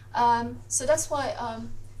 So that's why.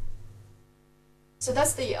 So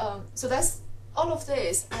that's all of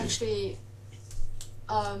this actually,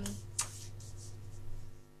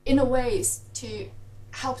 in a way, to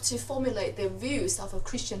help to formulate their views of a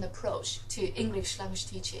Christian approach to English language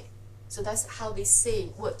teaching. So that's how they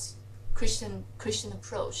see what Christian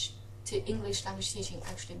approach to English language teaching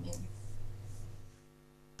actually mean.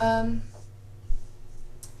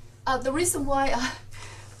 The reason why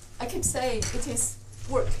I keep saying it is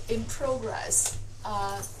work in progress,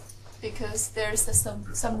 because there's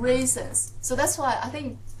some reasons. So that's why I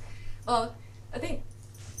think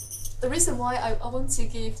the reason why I want to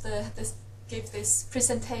give this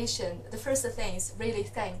presentation, the first thing is really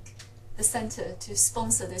thank the center to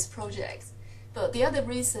sponsor this project. But the other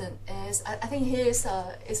reason is, I think here is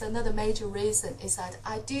another major reason, is that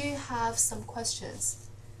I do have some questions.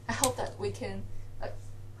 I hope that we can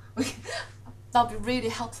that'll be really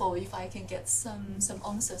helpful if I can get some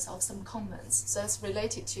answers or some comments. So it's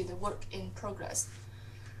related to the work in progress.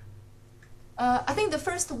 I think the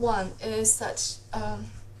first one is that,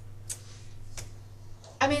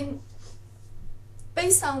 I mean,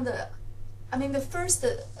 based on the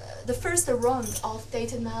first round of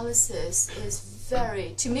data analysis is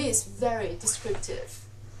to me, very descriptive.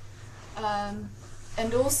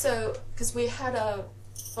 And also, because we had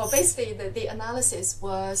basically the analysis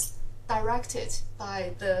was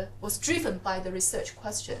driven by the research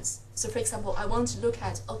questions. So for example, I want to look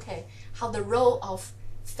at, okay, how the role of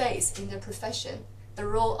faith in their profession, the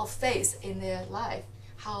role of faith in their life,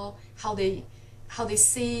 how they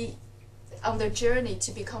see on their journey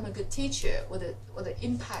to become a good teacher, or the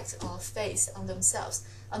impact of faith on themselves,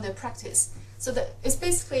 on their practice. So that it's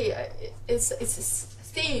basically it's a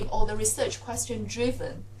theme or the research question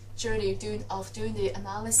driven journey of doing the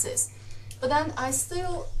analysis. But then I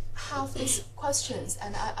still have these questions,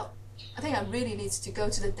 and I think I really need to go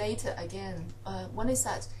to the data again. One is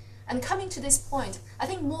that, and coming to this point, I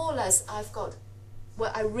think more or less I've got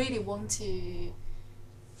what I really want to.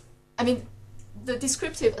 I mean, the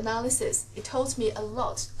descriptive analysis, it told me a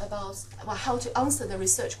lot about how to answer the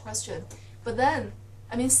research question. But then,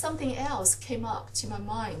 I mean, something else came up to my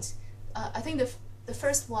mind. I think the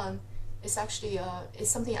first one is actually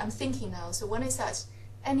is something I'm thinking now. So one is that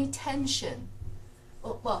any tension.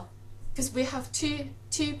 Well, because we have two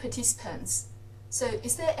participants, so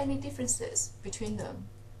is there any differences between them?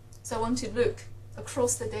 So I want to look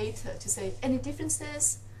across the data to say any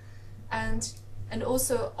differences, and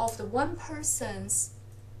also of the one person's,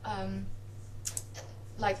 one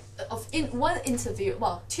interview,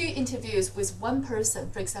 well, 2 interviews with one person,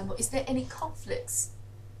 for example, is there any conflicts?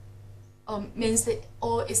 Or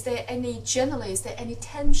is there any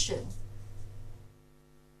tension?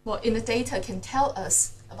 well, in the data can tell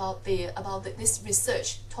us about this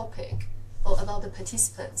research topic or about the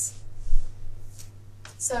participants.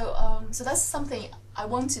 So so that's something I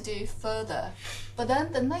want to do further. But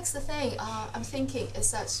then the next thing I'm thinking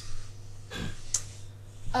is that,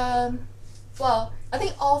 well, I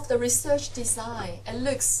think of the research design, it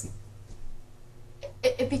looks,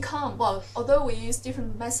 it become, well, although we use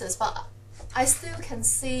different methods, but I still can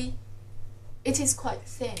see it is quite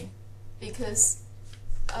thin, because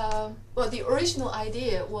well, the original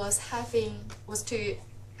idea was to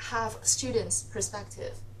have students'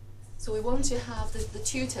 perspective. So we want to have the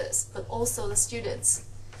tutors, but also the students.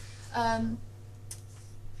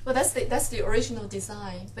 Well, that's the original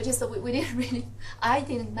design, but just that we didn't really, I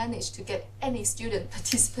didn't manage to get any student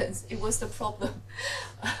participants. It was the problem.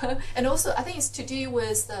 And also, I think it's to do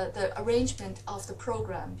with the arrangement of the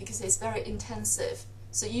program, because it's very intensive.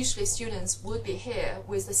 So usually students would be here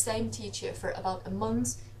with the same teacher for about a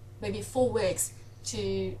month, maybe 4 weeks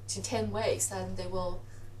to 10 weeks, and they will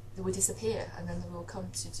disappear, and then they will come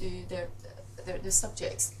to do their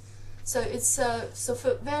subjects. So it's so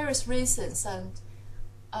for various reasons, and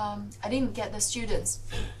I didn't get the students'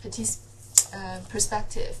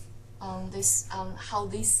 perspective on this, on how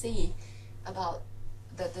they see about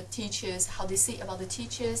the teachers, how they see about the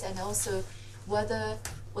teachers, and also whether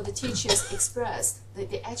what the teachers expressed,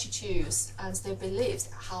 the attitudes and their beliefs,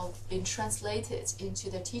 how been translated into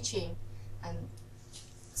their teaching. And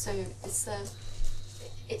so it's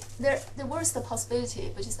there was the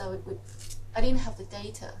possibility, but just that I didn't have the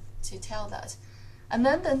data to tell that. And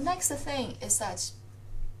then the next thing is that,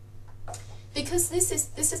 because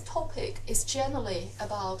this topic is generally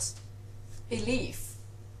about belief,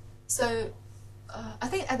 so I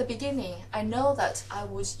think at the beginning I know that I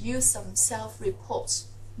would use some self-report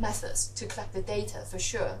methods to collect the data for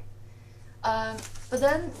sure. But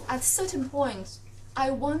then at a certain point,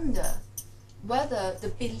 I wonder whether the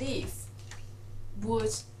belief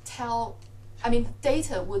would tell, I mean,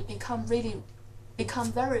 data would become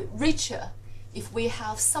very richer if we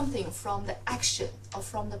have something from the action or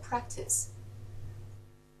from the practice.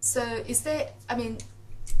 So is there, I mean,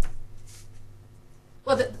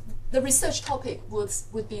 well, the research topic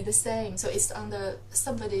would be the same, so it's under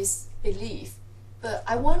somebody's belief. But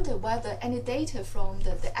I wonder whether any data from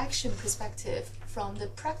the action perspective, from the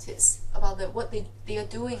practice, about what they are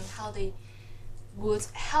doing, how they would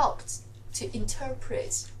help to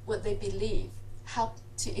interpret what they believe, help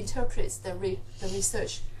to interpret the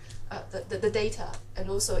research, the data, and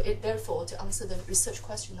also therefore to answer the research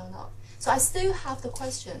question or not. So I still have the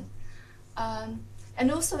question,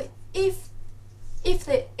 and also if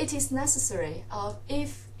it is necessary, or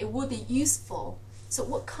if it would be useful, so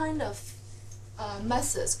what kind of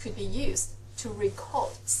methods could be used to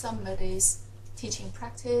record somebody's teaching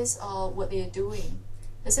practice or what they are doing?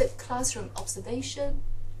 Is it classroom observation,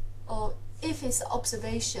 or if it's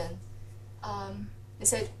observation,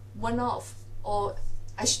 is it one-off, or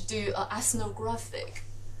I should do an ethnographic?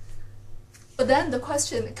 But then the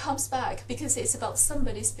question comes back, because it's about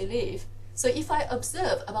somebody's belief. So if I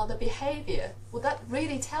observe about the behavior, would that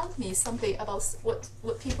really tell me something about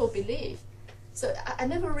what people believe? So I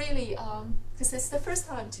never really, because it's the first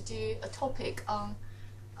time to do a topic on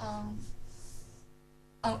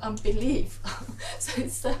belief.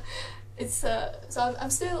 So so I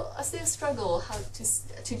still struggle how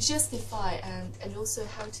to justify and also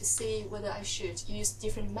how to see whether I should use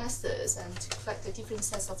different methods and to collect the different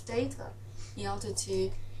sets of data in order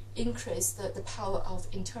to increase the power of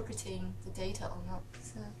interpreting the data or not.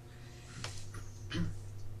 So,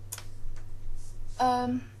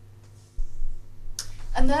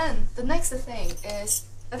 and then the next thing is,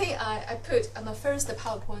 I think I put on the first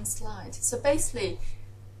PowerPoint slide. So basically,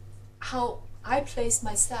 how I place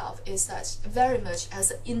myself is that very much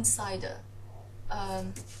as an insider,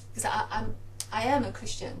 because I am a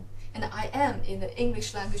Christian, and I am in the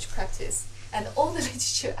English language practice, and all the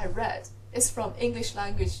literature I read is from English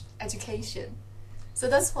language education. So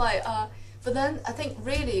that's why, but then I think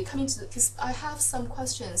really coming to, because I have some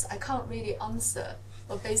questions I can't really answer,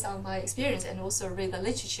 but based on my experience and also read the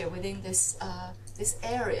literature within this this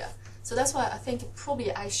area. So that's why I think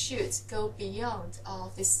probably I should go beyond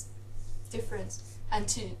this difference and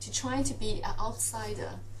to try to be an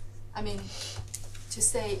outsider. I mean, to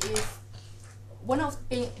say if one of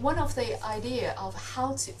the idea of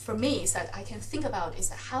how to, for me, is that I can think about is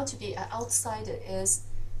that how to be an outsider is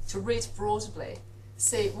to read broadly,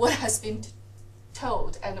 see what has been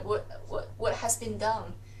told and what has been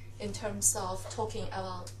done in terms of talking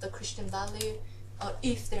about the Christian value, or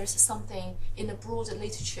if there's something in the broader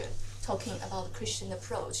literature talking about the Christian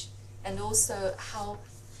approach, and also how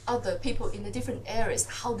other people in the different areas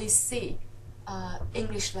how they see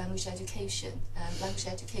English language education and language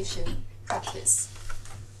education practice.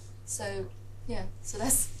 So yeah, so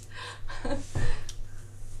that's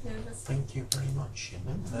yeah, that's Thank you very much,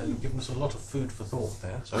 Xin. You've given us a lot of food for thought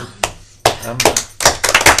there. So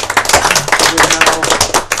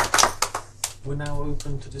we're now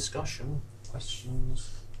open to discussion,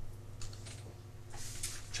 questions,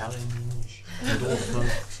 challenge,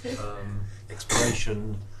 endorsement,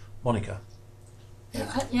 exploration. Monica.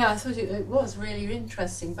 Yeah, I thought it was really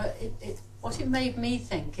interesting, but what it made me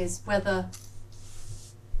think is whether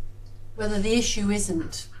the issue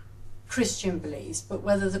isn't Christian beliefs, but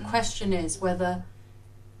whether the question is whether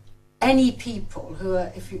any people who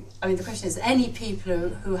are, the question is any people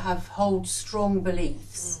who hold strong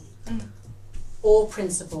beliefs or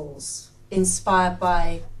principles inspired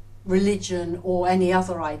by religion or any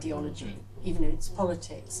other ideology, even in its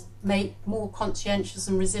politics, make more conscientious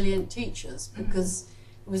and resilient teachers, because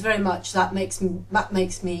it was very much that makes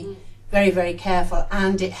me very, very careful,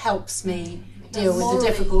 and it helps me deal with the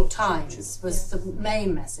difficult times, was the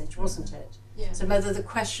main message, wasn't it? Yeah. So whether the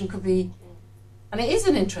question could be, and it is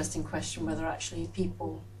an interesting question, whether actually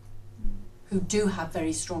people who do have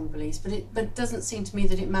very strong beliefs, but it doesn't seem to me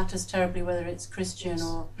that it matters terribly whether it's Christian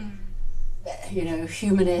or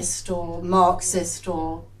humanist or Marxist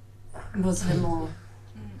or Muslim, or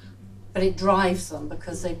but it drives them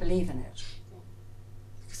because they believe in it.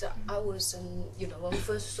 Because I was, when we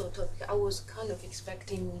first saw the topic, I was kind of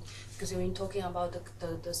expecting, because when talking about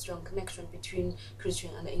the strong connection between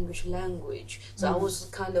Christian and the English language, so I was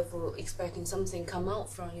kind of expecting something come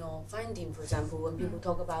out from your finding. For example, when people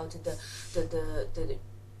talk about the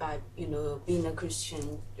by being a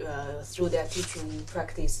Christian through their teaching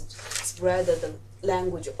practice, spread the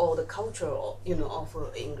language or the culture of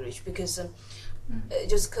English, because it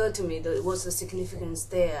just occurred to me that what's the significance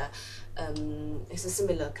there. It's a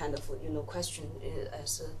similar kind of question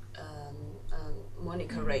as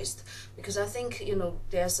Monica raised, because I think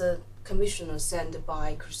there's a commissioner sent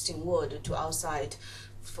by Christian World to outside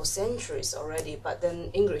for centuries already, but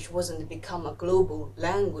then English wasn't become a global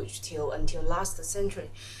language until last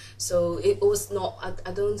century. So it was not.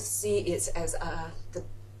 I don't see it as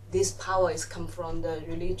this power is come from the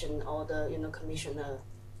religion or the commissioner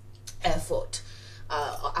effort.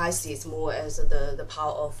 I see it more as the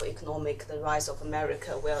power of economic, the rise of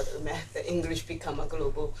America, where the English become a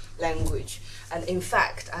global language. And in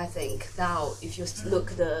fact, I think now if you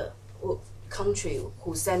look the country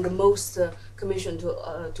who send the most commission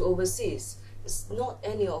to overseas, it's not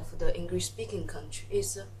any of the English-speaking country.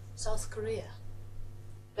 It's South Korea.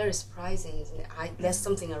 Very surprising. That's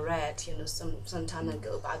something I read, some time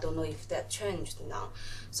ago, but I don't know if that changed now.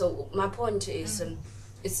 So my point is,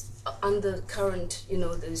 it's under current,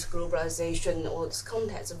 this globalization or this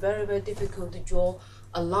context, very, very difficult to draw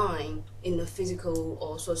a line in the physical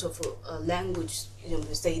or sort of language.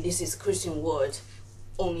 To say this is Christian word,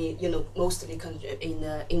 only mostly in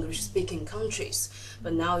English-speaking countries.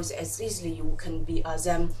 But now it's as easily you can be a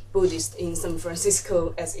Zen Buddhist in San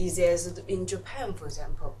Francisco as easy as in Japan, for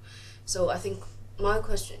example. So I think my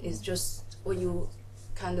question is just when you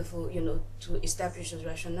kind of to establish the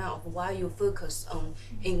rationale of why you focus on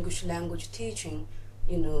English language teaching,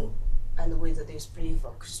 and with this belief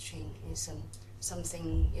of Christian is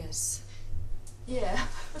something. Yes. Yeah,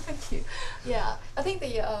 thank you. Yeah, I think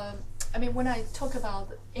when I talk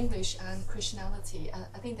about English and Christianity,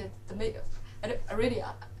 I think that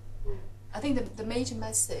I think the major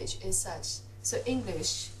message is that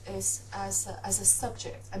English is as a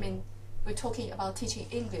subject. We're talking about teaching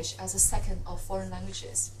English as a second of foreign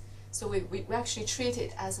languages. So we actually treat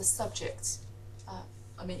it as a subject.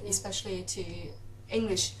 Especially to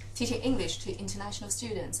English, teaching English to international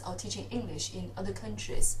students or teaching English in other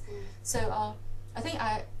countries. So I think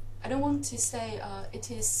I don't want to say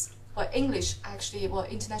it is English actually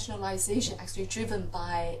internationalization actually driven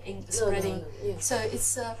by spreading. No, yeah. So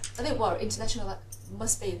it's I think international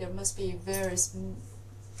there must be various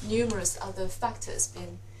numerous other factors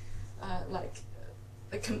being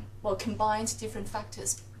combined different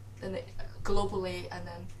factors globally, and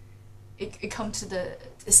then it come to the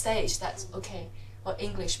stage that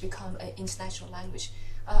English become an international language.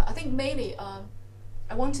 I think mainly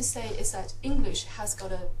I want to say is that English has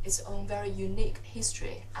got its own very unique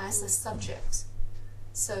history as a subject.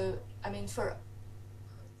 So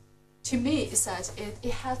to me is that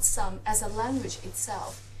it had some, as a language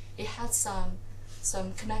itself, it had some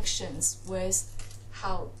connections with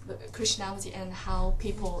how Christianity and how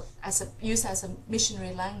people use as a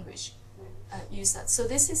missionary language use that. So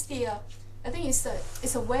this is I think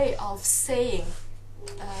it's a way of saying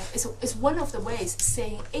it's one of the ways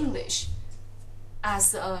saying English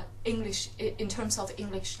as English in terms of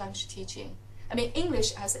English language teaching. I mean,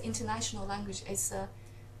 English as an international language is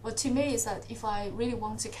well, to me, is that if I really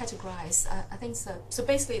want to categorize, I think so. So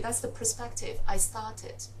basically, that's the perspective I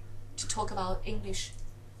started to talk about English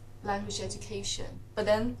language education. But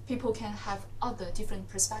then people can have other different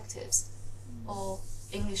perspectives or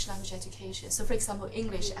English language education. So for example,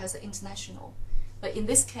 English as an international. But in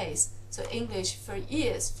this case, so English for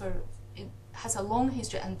years, it has a long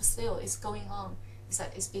history and still is going on, is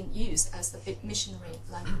that it's been used as the big missionary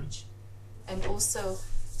language. And also,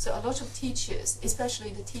 so a lot of teachers,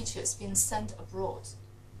 especially the teachers being sent abroad,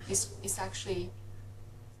 is actually,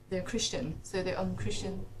 they're Christian, so they're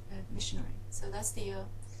Christian missionary. So that's the,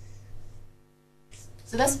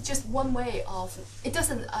 so that's just one way of, it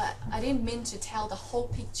doesn't, I didn't mean to tell the whole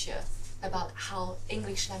picture about how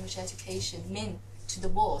English language education mean to the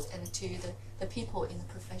world and to the people in the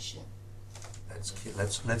profession.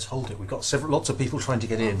 Let's hold it. We've got lots of people trying to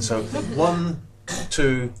get in. So 1,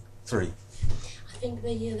 2, 3. I think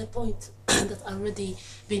the point that already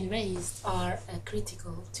been raised are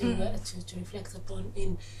critical to reflect upon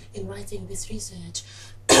in writing this research.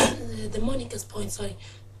 The Monica's point, sorry,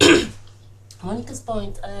 Monica's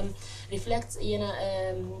point reflects, it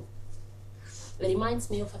reminds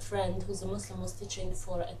me of a friend who's a Muslim, was teaching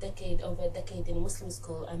for over a decade in a Muslim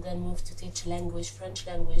school, and then moved to teach French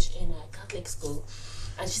language in a Catholic school.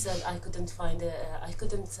 And she said, I couldn't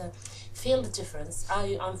feel the difference.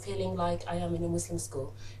 I'm feeling like I am in a Muslim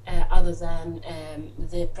school, other than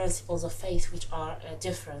the principles of faith, which are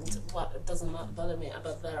different. It doesn't bother me,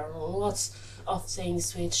 but there are lots of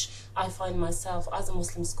things which I find myself as a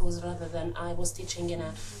Muslim school, rather than I was teaching in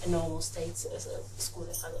a normal state school.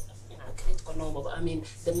 Critical normal, but I mean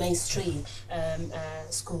the mainstream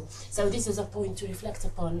school. So this is a point to reflect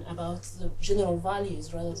upon about the general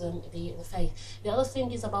values rather than the faith. The other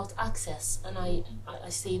thing is about access, and I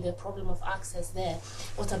see the problem of access there.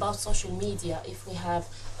 What about social media? If we have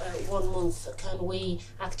 1 month, can we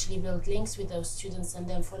actually build links with those students and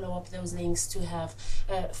then follow up those links to have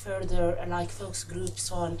further like focus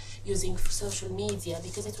groups on using social media?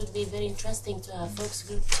 Because it would be very interesting to have focus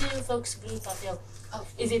group 2, focus group. I feel,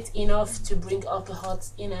 is it enough to bring up a hot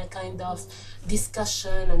kind of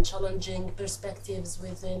discussion and challenging perspectives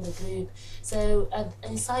within the group? So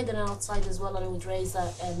inside and outside as well, I would raise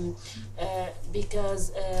that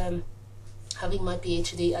because having my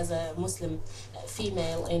PhD as a Muslim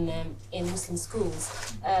female in Muslim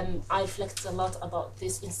schools, I reflect a lot about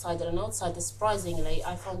this insider and outsider. Surprisingly,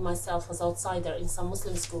 I found myself as outsider in some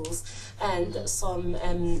Muslim schools, and some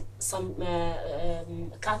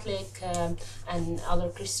Catholic and other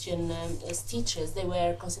Christian teachers. They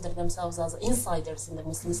were considered themselves as insiders in the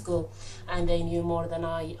Muslim school, and they knew more than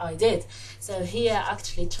I did. So here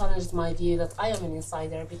actually challenged my view that I am an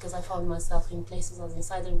insider, because I found myself in places as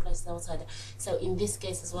insider, in places outsider. So in this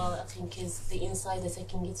case as well, I think is the insider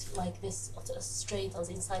taking it like this straight as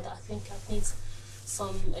insider. I think that needs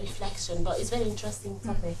some reflection, but it's a very interesting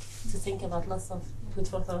topic to think about. Lots of food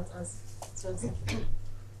for thought, as John said.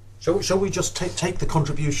 Shall we just take the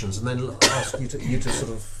contributions and then ask you to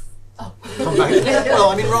sort of come back? Well,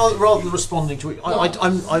 I mean, rather than responding to it,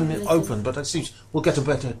 I'm open, but it seems we'll get a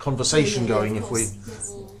better conversation going if we.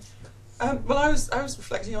 Well, I was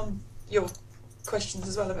reflecting on your questions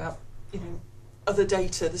as well about other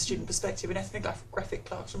data, the student perspective, and ethnographic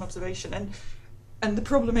classroom observation, and the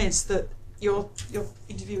problem is that your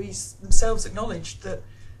interviewees themselves acknowledged that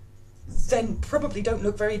then probably don't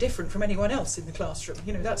look very different from anyone else in the classroom.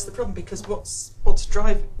 That's the problem, because what's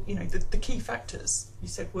driving, the key factors you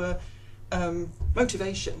said were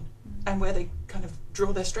motivation and where they kind of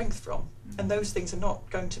draw their strength from, and those things are not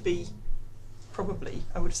going to be probably,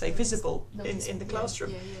 I would say, visible in the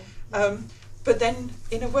classroom. But then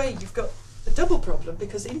in a way you've got a double problem,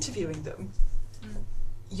 because interviewing them,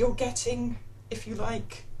 you're getting, if you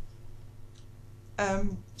like,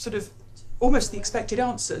 sort of almost the expected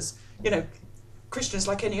answers. Christians,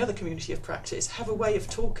 like any other community of practice, have a way of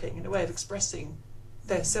talking and a way of expressing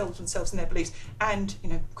themselves and their beliefs. And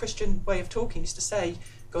Christian way of talking is to say,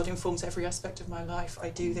 God informs every aspect of my life. I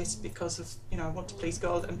do this because of I want to please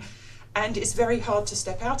God, and it's very hard to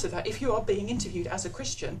step out of that. If you are being interviewed as a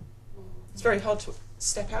Christian, it's very hard to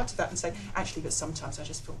step out of that and say, actually, but sometimes I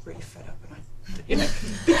just feel really fed up, and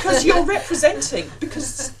because you're representing,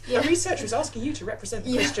 because a researcher is asking you to represent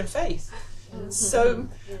the Christian faith. So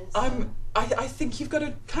I think you've got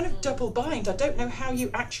a kind of double bind. I don't know how you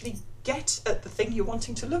actually get at the thing you're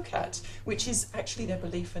wanting to look at, which is actually their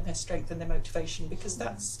belief and their strength and their motivation, because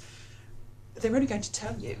they're only going to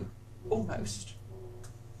tell you almost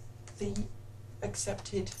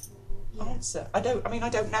accepted answer. I don't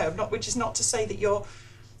know. I'm not, which is not to say that your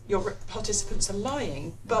participants are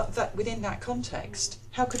lying, but that within that context,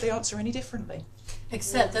 how could they answer any differently?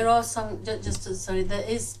 Except there are some, there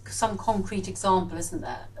is some concrete example, isn't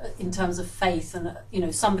there, in terms of faith and,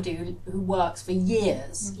 somebody who works for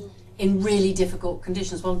years in really difficult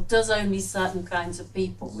conditions. Well, does only certain kinds of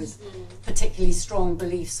people with particularly strong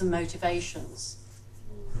beliefs and motivations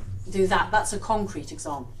do that? That's a concrete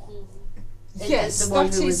example. Yes,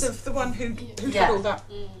 that is of the one who had all that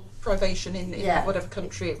privation in whatever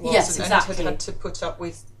country it was, and had to put up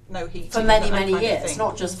with no heat for many years,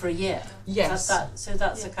 not just for a year. Yes. So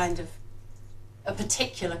that's a kind of a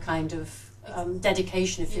particular kind of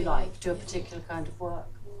dedication, if you like, to a particular kind of work.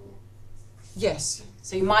 Yes.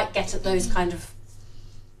 So you might get at those kind of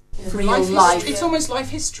real life. It's almost life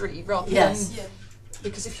history rather than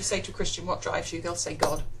because if you say to a Christian what drives you, they'll say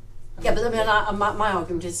God. Yeah, but I mean, my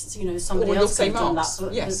argument is, somebody else could have done that,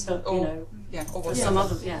 but or some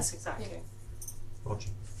other, yes, exactly. Okay. Roger.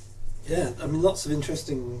 Yeah, I mean, lots of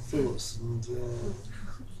interesting thoughts, and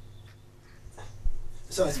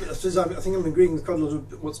so I think I'm agreeing with quite a lot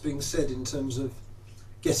of what's being said in terms of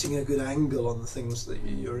getting a good angle on the things that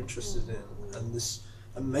you're interested in,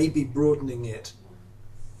 and maybe broadening it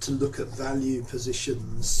to look at value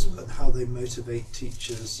positions and how they motivate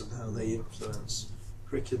teachers and how they influence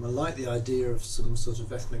curriculum. I like the idea of some sort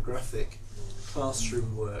of ethnographic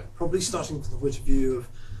classroom work, probably starting from the point of view of,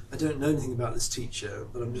 I don't know anything about this teacher,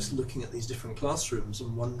 but I'm just looking at these different classrooms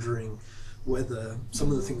and wondering whether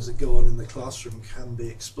some of the things that go on in the classroom can be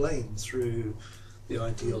explained through the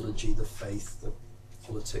ideology, the faith, the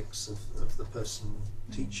politics of the person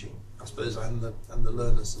teaching, I suppose, and the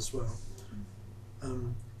learners as well.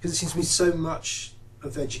 Because it seems to me so much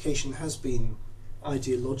of education has been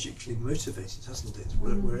ideologically motivated, hasn't it?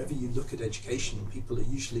 Wherever you look at education, people are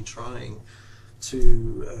usually trying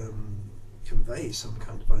to convey some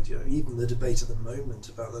kind of idea. Even the debate at the moment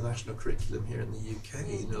about the national curriculum here in the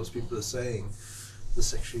UK, as people are saying, the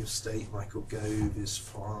Secretary of State, Michael Gove, is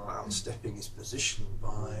far outstepping his position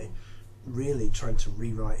by really trying to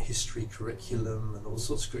rewrite history curriculum and all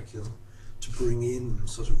sorts of curriculum to bring in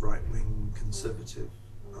sort of right-wing conservative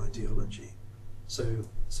ideology. So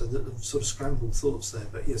the sort of scrambled thoughts there,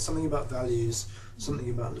 but something about values, something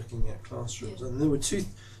about looking at classrooms. And there were two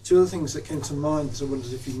other things that came to mind that I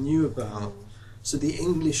wondered if you knew about. So the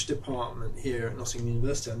English department here at Nottingham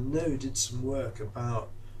University, I know, did some work about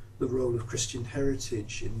the role of Christian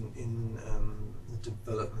heritage in the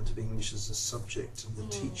development of English as a subject and the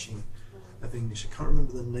teaching of English. I can't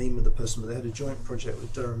remember the name of the person, but they had a joint project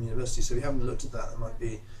with Durham University, so if you haven't looked at that might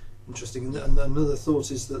be interesting. And another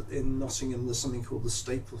thought is that in Nottingham there's something called the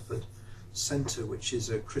Stapleford Centre, which is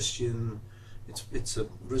a Christian, it's a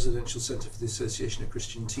residential centre for the Association of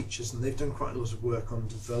Christian Teachers, and they've done quite a lot of work on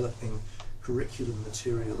developing curriculum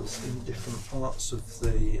materials in different parts of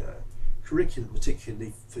the curriculum,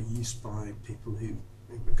 particularly for use by people who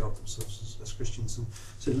regard themselves as Christians. And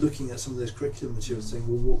so looking at some of those curriculum materials, saying,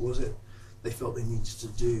 well, what was it they felt they needed to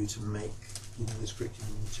do to make this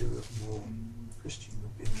curriculum material more Christian,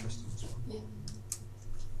 would be interesting as well. Yeah.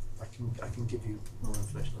 I can give you more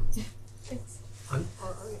information on that. Thanks.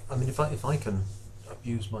 I mean, if I can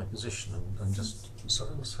abuse my position and just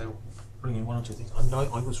say, bring in one or two things. I mean,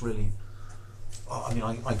 I was really,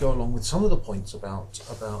 I go along with some of the points about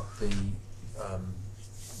the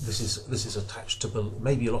this is attached to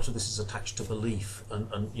maybe a lot of this is attached to belief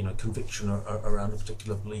and conviction around a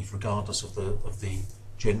particular belief, regardless of the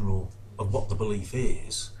general of what the belief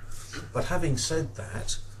is. But having said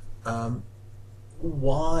that,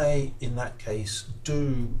 why in that case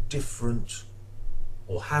do different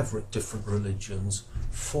or have different religions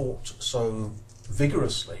fought so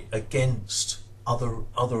vigorously against other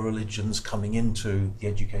religions coming into the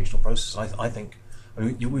educational process? I think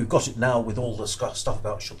we've got it now with all the stuff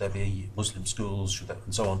about should there be Muslim schools,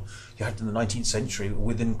 and so on. You had in the 19th century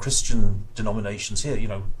within Christian denominations here,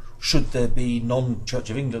 should there be non-Church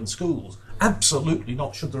of England schools? Absolutely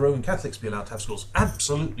not. Should the Roman Catholics be allowed to have schools?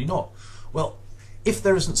 Absolutely not. Well, if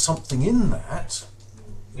there isn't something in that,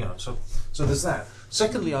 so there's that.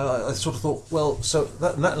 Secondly, I sort of thought, well, so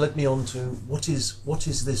that led me on to what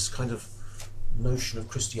is this kind of notion of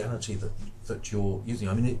Christianity that you're using?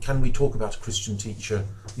 I mean, can we talk about a Christian teacher,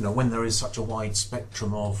 when there is such a wide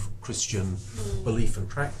spectrum of Christian belief and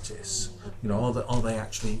practice? Are they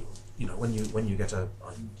actually, when you get a,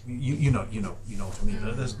 you know what I mean?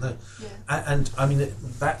 And I mean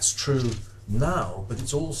that's true now, but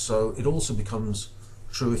it also becomes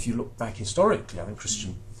true if you look back historically. I mean,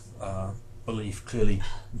 Christian belief clearly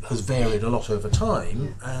has varied a lot over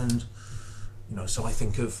time, and so I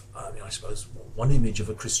think of, I suppose one image of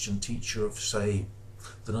a Christian teacher of, say,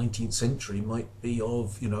 the 19th century might be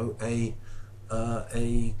of,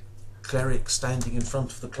 a cleric standing in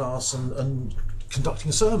front of the class and conducting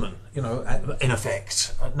a sermon, in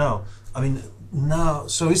effect.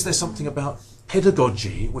 So is there something about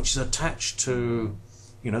pedagogy which is attached to,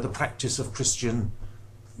 the practice of Christian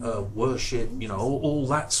worship, all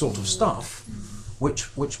that sort of stuff,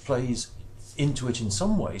 which plays into it in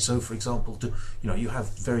some way? So, for example, you have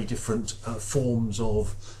very different forms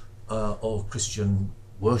of Christian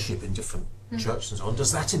worship in different churches and so on.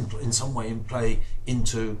 Does that in some way play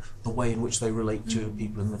into the way in which they relate to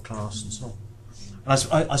people in the class and so on? And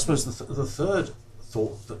I suppose the third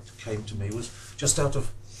thought that came to me was just out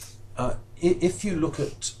of if you look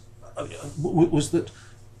at was that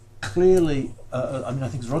clearly I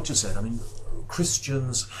think as Roger said,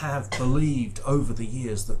 Christians have believed over the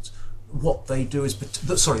years that what they do is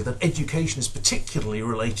that education is particularly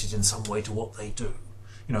related in some way to what they do.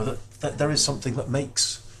 That there is something that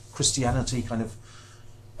makes Christianity kind of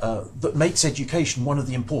that makes education one of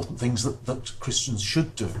the important things that Christians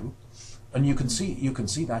should do, and you can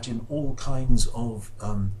see that in all kinds of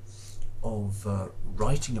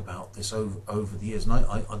writing about this over the years. And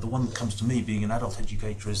I the one that comes to me, being an adult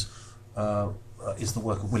educator, is the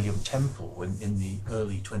work of William Temple in the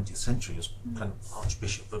early 20th century as kind of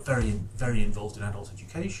archbishop, but very involved in adult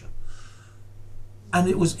education. And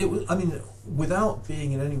it was without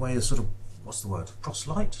being in any way a sort of, what's the word,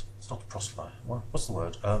 proselyte? It's not a proselyte. What's the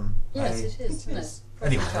word? Yes, it is, isn't it?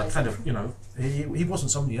 Anyway, that kind of, he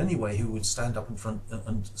wasn't somebody anyway who would stand up in front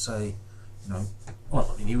and say,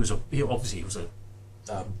 he was a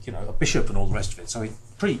bishop and all the rest of it. So he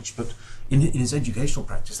preached, but in his educational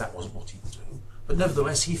practice, that wasn't what he would do. But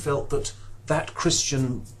nevertheless, he felt that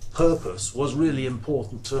Christian purpose was really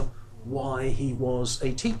important to why he was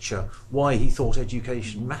a teacher, why he thought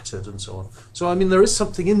education mattered, and so on. So there is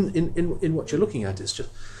something in what you're looking at. It's just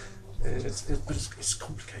it's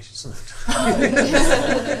complicated, isn't it?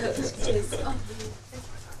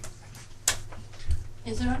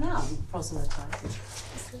 Is there a noun, proselytise?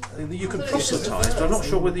 You can proselytise, but I'm not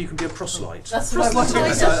sure whether you can be a proselyte. That's what I wanted.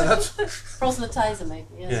 Proselytiser, maybe.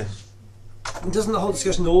 Yes. Yeah. And doesn't the whole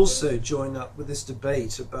discussion also join up with this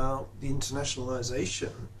debate about the internationalisation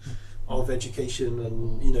of education,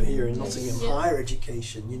 and here in Nottingham, higher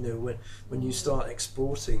education? When you start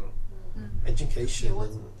exporting education,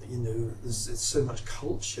 and there's so much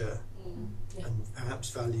culture and perhaps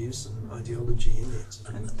values and ideology in it.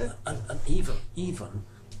 And even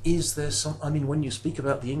is there some? When you speak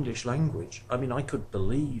about the English language, I could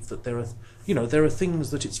believe that there are things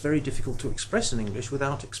that it's very difficult to express in English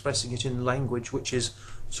without expressing it in language which is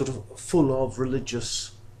sort of full of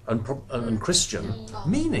religious and Christian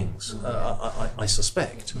meanings. I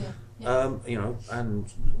suspect, and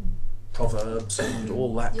proverbs and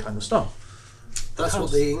all that kind of stuff. That's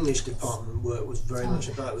what the English department work was very much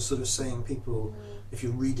about. It was sort of saying people, if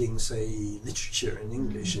you're reading, say, literature in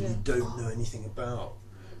English and you don't know anything about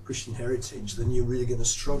Christian heritage, then you're really going to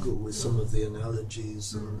struggle with some of the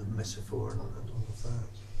analogies and the metaphor and all of that.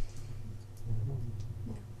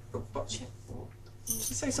 But to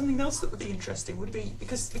say something else that would be interesting would be,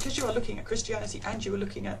 because you are looking at Christianity and you are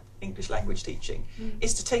looking at English language teaching,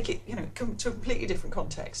 is to take it to a completely different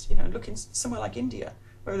context. Look in somewhere like India,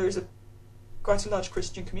 where there is quite a large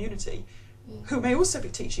Christian community who may also be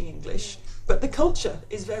teaching English, but the culture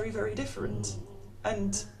is very, very different.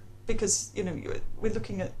 And because we're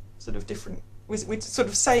looking at sort of different, we're sort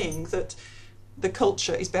of saying that the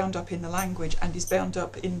culture is bound up in the language and is bound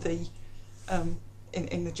up in the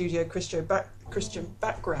Judeo-Christian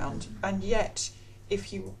background, and yet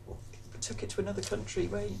if you took it to another country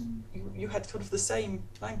where you had sort of the same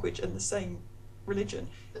language and the same religion,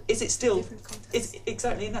 is it still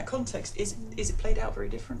exactly in that context? Is it played out very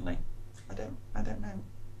differently? I don't know.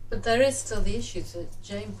 But there is still the issue that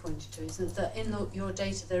Jane pointed to, isn't it? That in your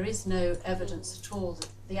data there is no evidence at all that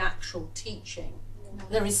the actual teaching,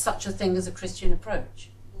 there is such a thing as a Christian approach.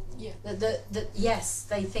 Yeah. That yes,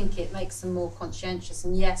 they think it makes them more conscientious,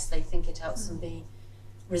 and yes, they think it helps them be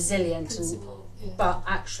resilient, but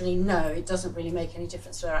actually no, it doesn't really make any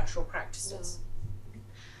difference to their actual practices.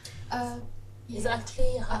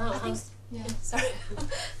 Exactly. I think. Yeah. Sorry.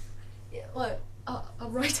 Well,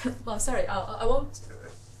 right. Well, sorry. I won't.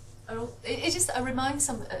 It just reminds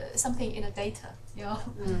something in the data. It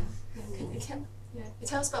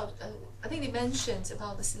tells about. I think they mentioned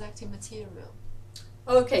about the selecting material.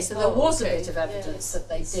 Okay, so there was a bit of evidence that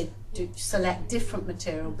they did select different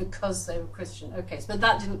material because they were Christian. Okay, but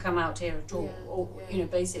that didn't come out here at all. Or,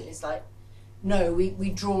 basically it's like, no, we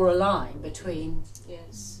draw a line between.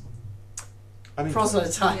 Yes. I mean,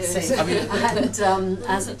 proselytising Yes. I mean,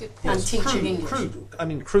 and teaching English.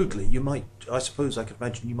 Crudely, you might. I suppose I could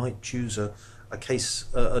imagine you might choose a case,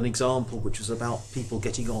 an example which is about people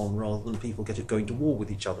getting on rather than people going to war with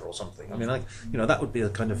each other or something. I mean, that would be a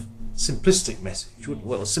kind of simplistic message.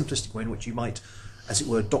 Well, a simplistic way in which you might, as it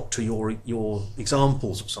were, doctor your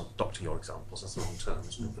examples of something. Doctor your examples. That's the wrong term,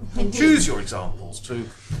 isn't it? But choose your examples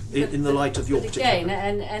in the light of your But particular. again,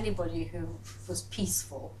 and anybody who was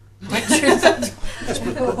peaceful would choose that,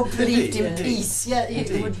 or believed in Indeed. peace. Yeah,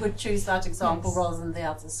 Indeed. would choose that example rather than the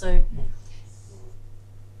other. So.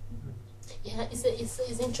 Yeah,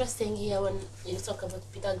 it's interesting here when you talk about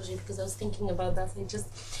pedagogy, because I was thinking about that and just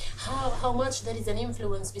how much there is an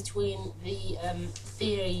influence between the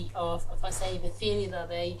theory of I say the theory that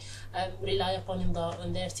they rely upon in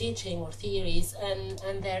their teaching or theories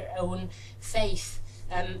and their own faith,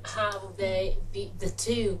 and how the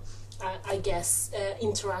two I guess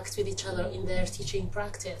interact with each other in their teaching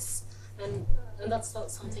practice, and that's not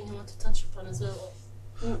something I want to touch upon as well.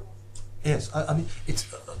 Yes, I mean, it's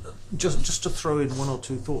just to throw in one or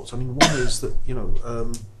two thoughts. I mean, one is that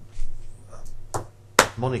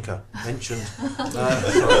Monica mentioned. Sorry,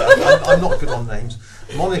 I'm not good on names.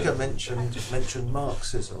 Monica mentioned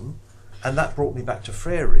Marxism, and that brought me back to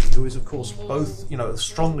Freire, who is, of course, both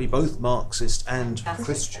strongly both Marxist and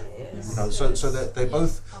Christian. So they're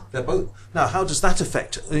both. Now, how does that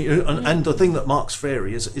affect? And the thing that marks Freire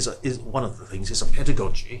is one of the things is a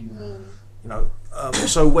pedagogy.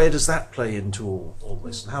 So where does that play into all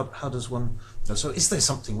this? And how does one? So is there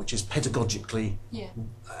something which is pedagogically,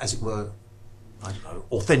 as it were, I don't know,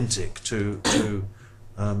 authentic to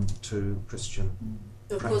Christian?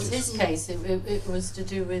 Of course, his case, it was to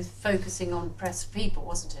do with focusing on oppressed people,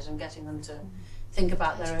 wasn't it, and getting them to think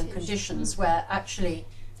about their own conditions. Where actually,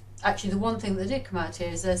 the one thing that did come out here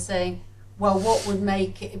is they're saying, well, what would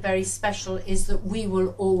make it very special is that we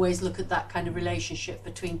will always look at that kind of relationship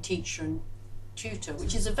between teacher and tutor,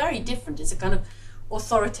 which is a very different, it's a kind of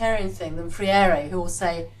authoritarian thing than Freire, who will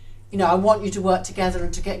say, I want you to work together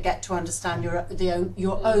and to get to understand your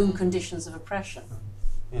own conditions of oppression.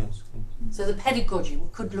 Yes. So the pedagogy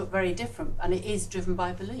could look very different, and it is driven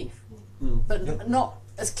by belief, but not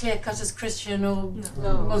as clear-cut as Christian or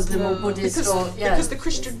Muslim or Buddhist because the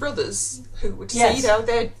Christian brothers who would see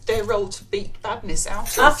their role to beat badness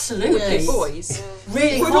out of absolutely their boys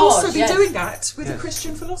really would hard, also be doing that with the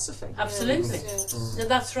Christian philosophy. Absolutely, yeah,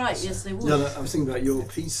 that's right. Yes, they would. Yeah, I was thinking about your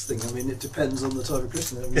peace thing. I mean, it depends on the type of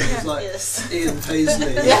Christian. I mean, it's like Ian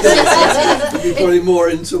Paisley. Would be probably more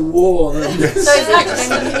into war than. So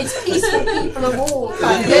exactly, it's peaceful people of all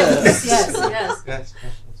kinds. Yes.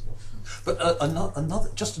 But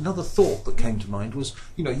another thought that came to mind was,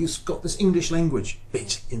 you've got this English language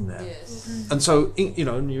bit in there, and so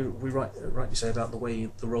and we rightly say about the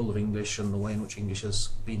role of English and the way in which English has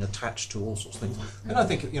been attached to all sorts of things. And I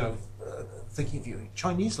think thinking of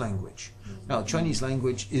Chinese language. Now, Chinese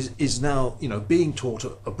language is now being taught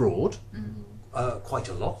abroad quite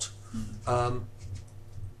a lot. How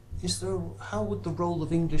would the role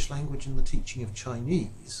of English language in the teaching of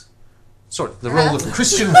Chinese? Sorry, the role of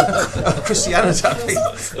Christianity.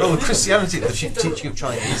 The role of Christianity in the teaching of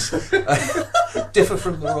Chinese differ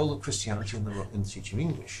from the role of Christianity in the teaching of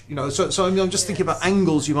English. So I mean, I'm just thinking about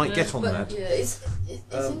angles you might get on that.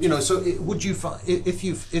 So would you find if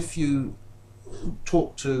you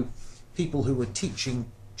talk to people who were teaching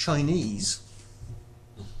Chinese,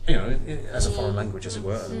 as a foreign language, as it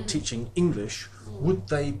were, and teaching English, would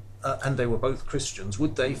they? And they were both Christians,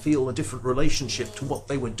 would they feel a different relationship to what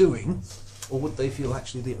they were doing, or would they feel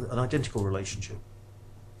actually an identical relationship?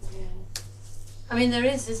 I mean, there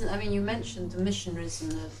isn't. I mean, you mentioned the missionaries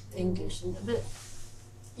and the English, but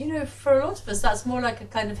for a lot of us, that's more like a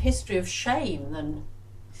kind of history of shame than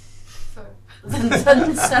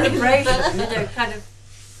celebration. Kind of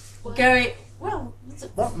going well.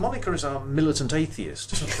 Monica is our militant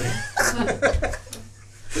atheist, isn't she?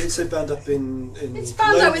 It's so bound up in it's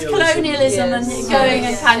bound up with colonialism and going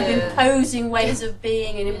and kind of Yeah. imposing ways of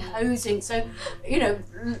being and imposing. So you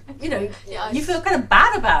feel kind of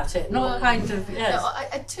bad about it, not kind of yes. No,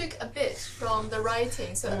 I took a bit from the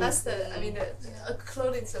writing, so that's the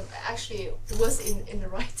colonialism actually was in the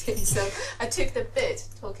writing. So I took the bit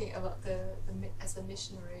talking about the as a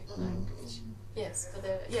missionary language. Yes,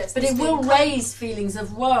 But it will raise feelings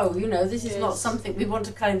of woe. This is not something we want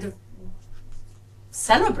to kind of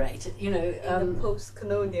celebrate it, in the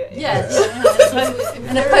post-colonial era.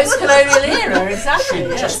 In a post-colonial era, exactly.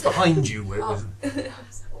 Just behind you.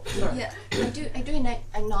 Yeah, I do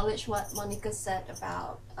acknowledge what Monica said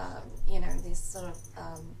about this sort of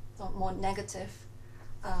more negative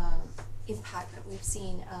impact that we've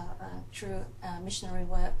seen through missionary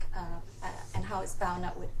work and how it's bound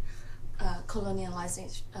up with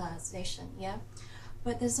colonialization, yeah.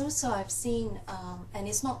 But there's also, I've seen, and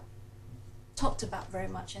it's not talked about very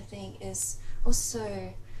much, I think, is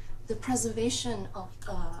also the preservation of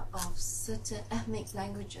certain ethnic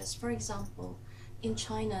languages. For example, in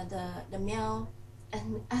China, the Miao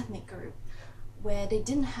ethnic group, where they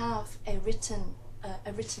didn't have a written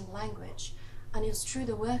language, and it was through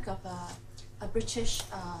the work of a British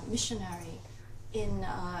missionary in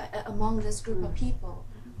among this group of people,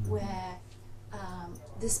 where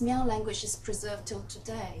this Miao language is preserved till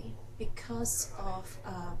today because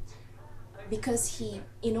he,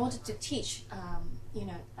 in order to teach,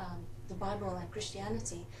 the Bible and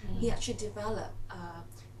Christianity, he actually developed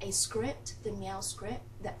a script, the Miao script,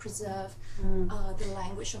 that preserve the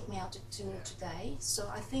language of Miao to today. So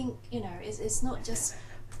I think, it's not just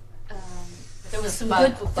There was some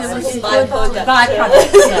byproduct.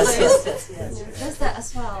 Yes. There's that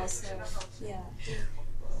as well. So yeah.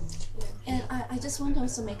 And I just want to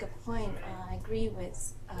also make a point. I agree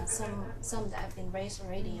with some that have been raised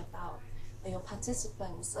already about your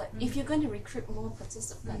participants. If you're going to recruit more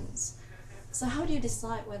participants, so how do you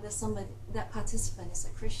decide whether that participant is a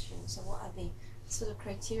Christian? So what are the sort of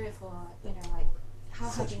criteria for,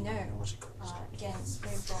 how do you know? Again, it's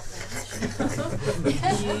very broad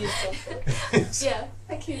range. Yeah,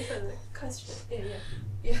 thank you for the question.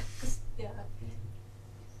 Yeah.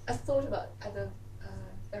 I thought about at the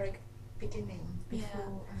very beginning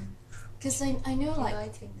before because I know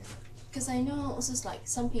inviting them. because I know also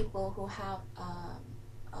some people who have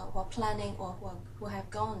who are planning or who have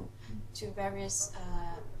gone to various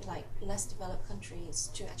less developed countries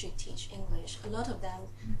to actually teach English. A lot of them,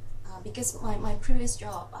 because my previous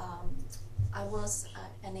job, I was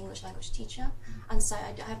an English language teacher, and so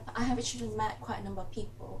I have actually met quite a number of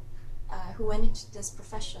people who went into this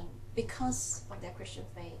profession because of their Christian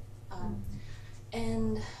faith.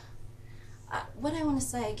 And what I want to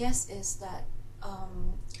say, I guess, is that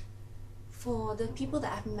for the people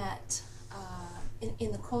that I've met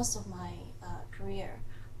in the course of my career,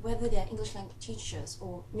 whether they're English language teachers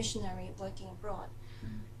or missionary working abroad,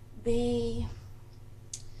 they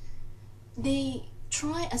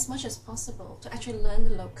try as much as possible to actually learn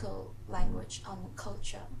the local language and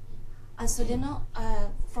culture. And so they're not,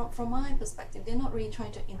 from my perspective, they're not really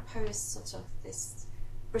trying to impose sort of this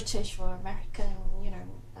British or American,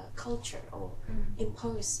 culture or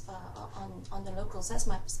impose on the locals. That's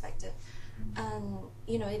my perspective. And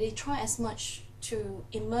they try as much to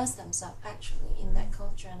immerse themselves actually in that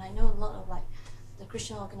culture. And I know a lot of the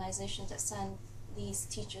Christian organizations that send these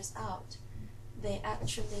teachers out, they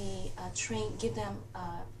actually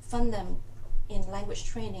fund them in language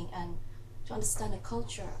training and to understand the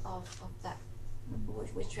culture of that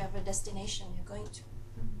whichever destination you're going to.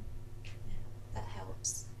 That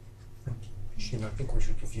helps. Thank you. Xin, I think we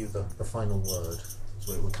should give you the final word.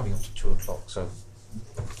 So we're coming up to 2 o'clock, so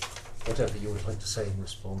whatever you would like to say in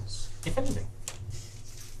response, if anything.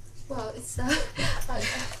 Well, it's I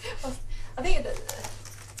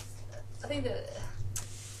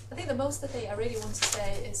think the most thing I really want to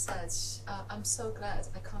say is that I'm so glad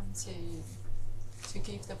I come to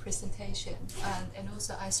give the presentation, and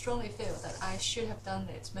also I strongly feel that I should have done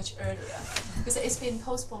it much earlier because it's been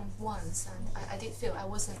postponed once, and I did feel I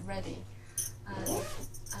wasn't ready,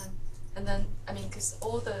 and then because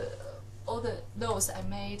all the notes I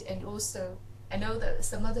made, and also I know that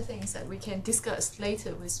some other things that we can discuss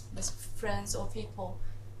later with friends or people,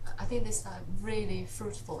 I think these are really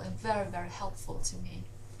fruitful and very, very helpful to me.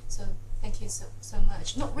 So thank you so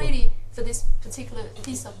much. Not really for this particular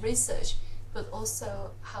piece of research, but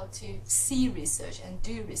also how to see research and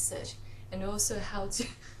do research, and also how to,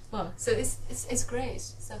 so it's great.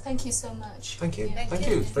 So thank you so much. Thank you. Yeah. Thank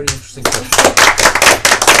you. It's very interesting.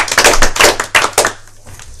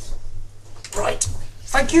 Right.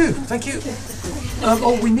 Thank you. Thank you.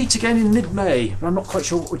 We meet again in mid-May. I'm not quite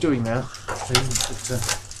sure what we're doing now. But,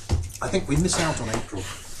 I think we miss out on April.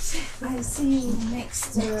 I'll see you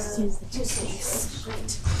next Tuesday.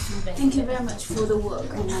 Great. Thank you very much for the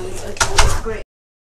work. It's great.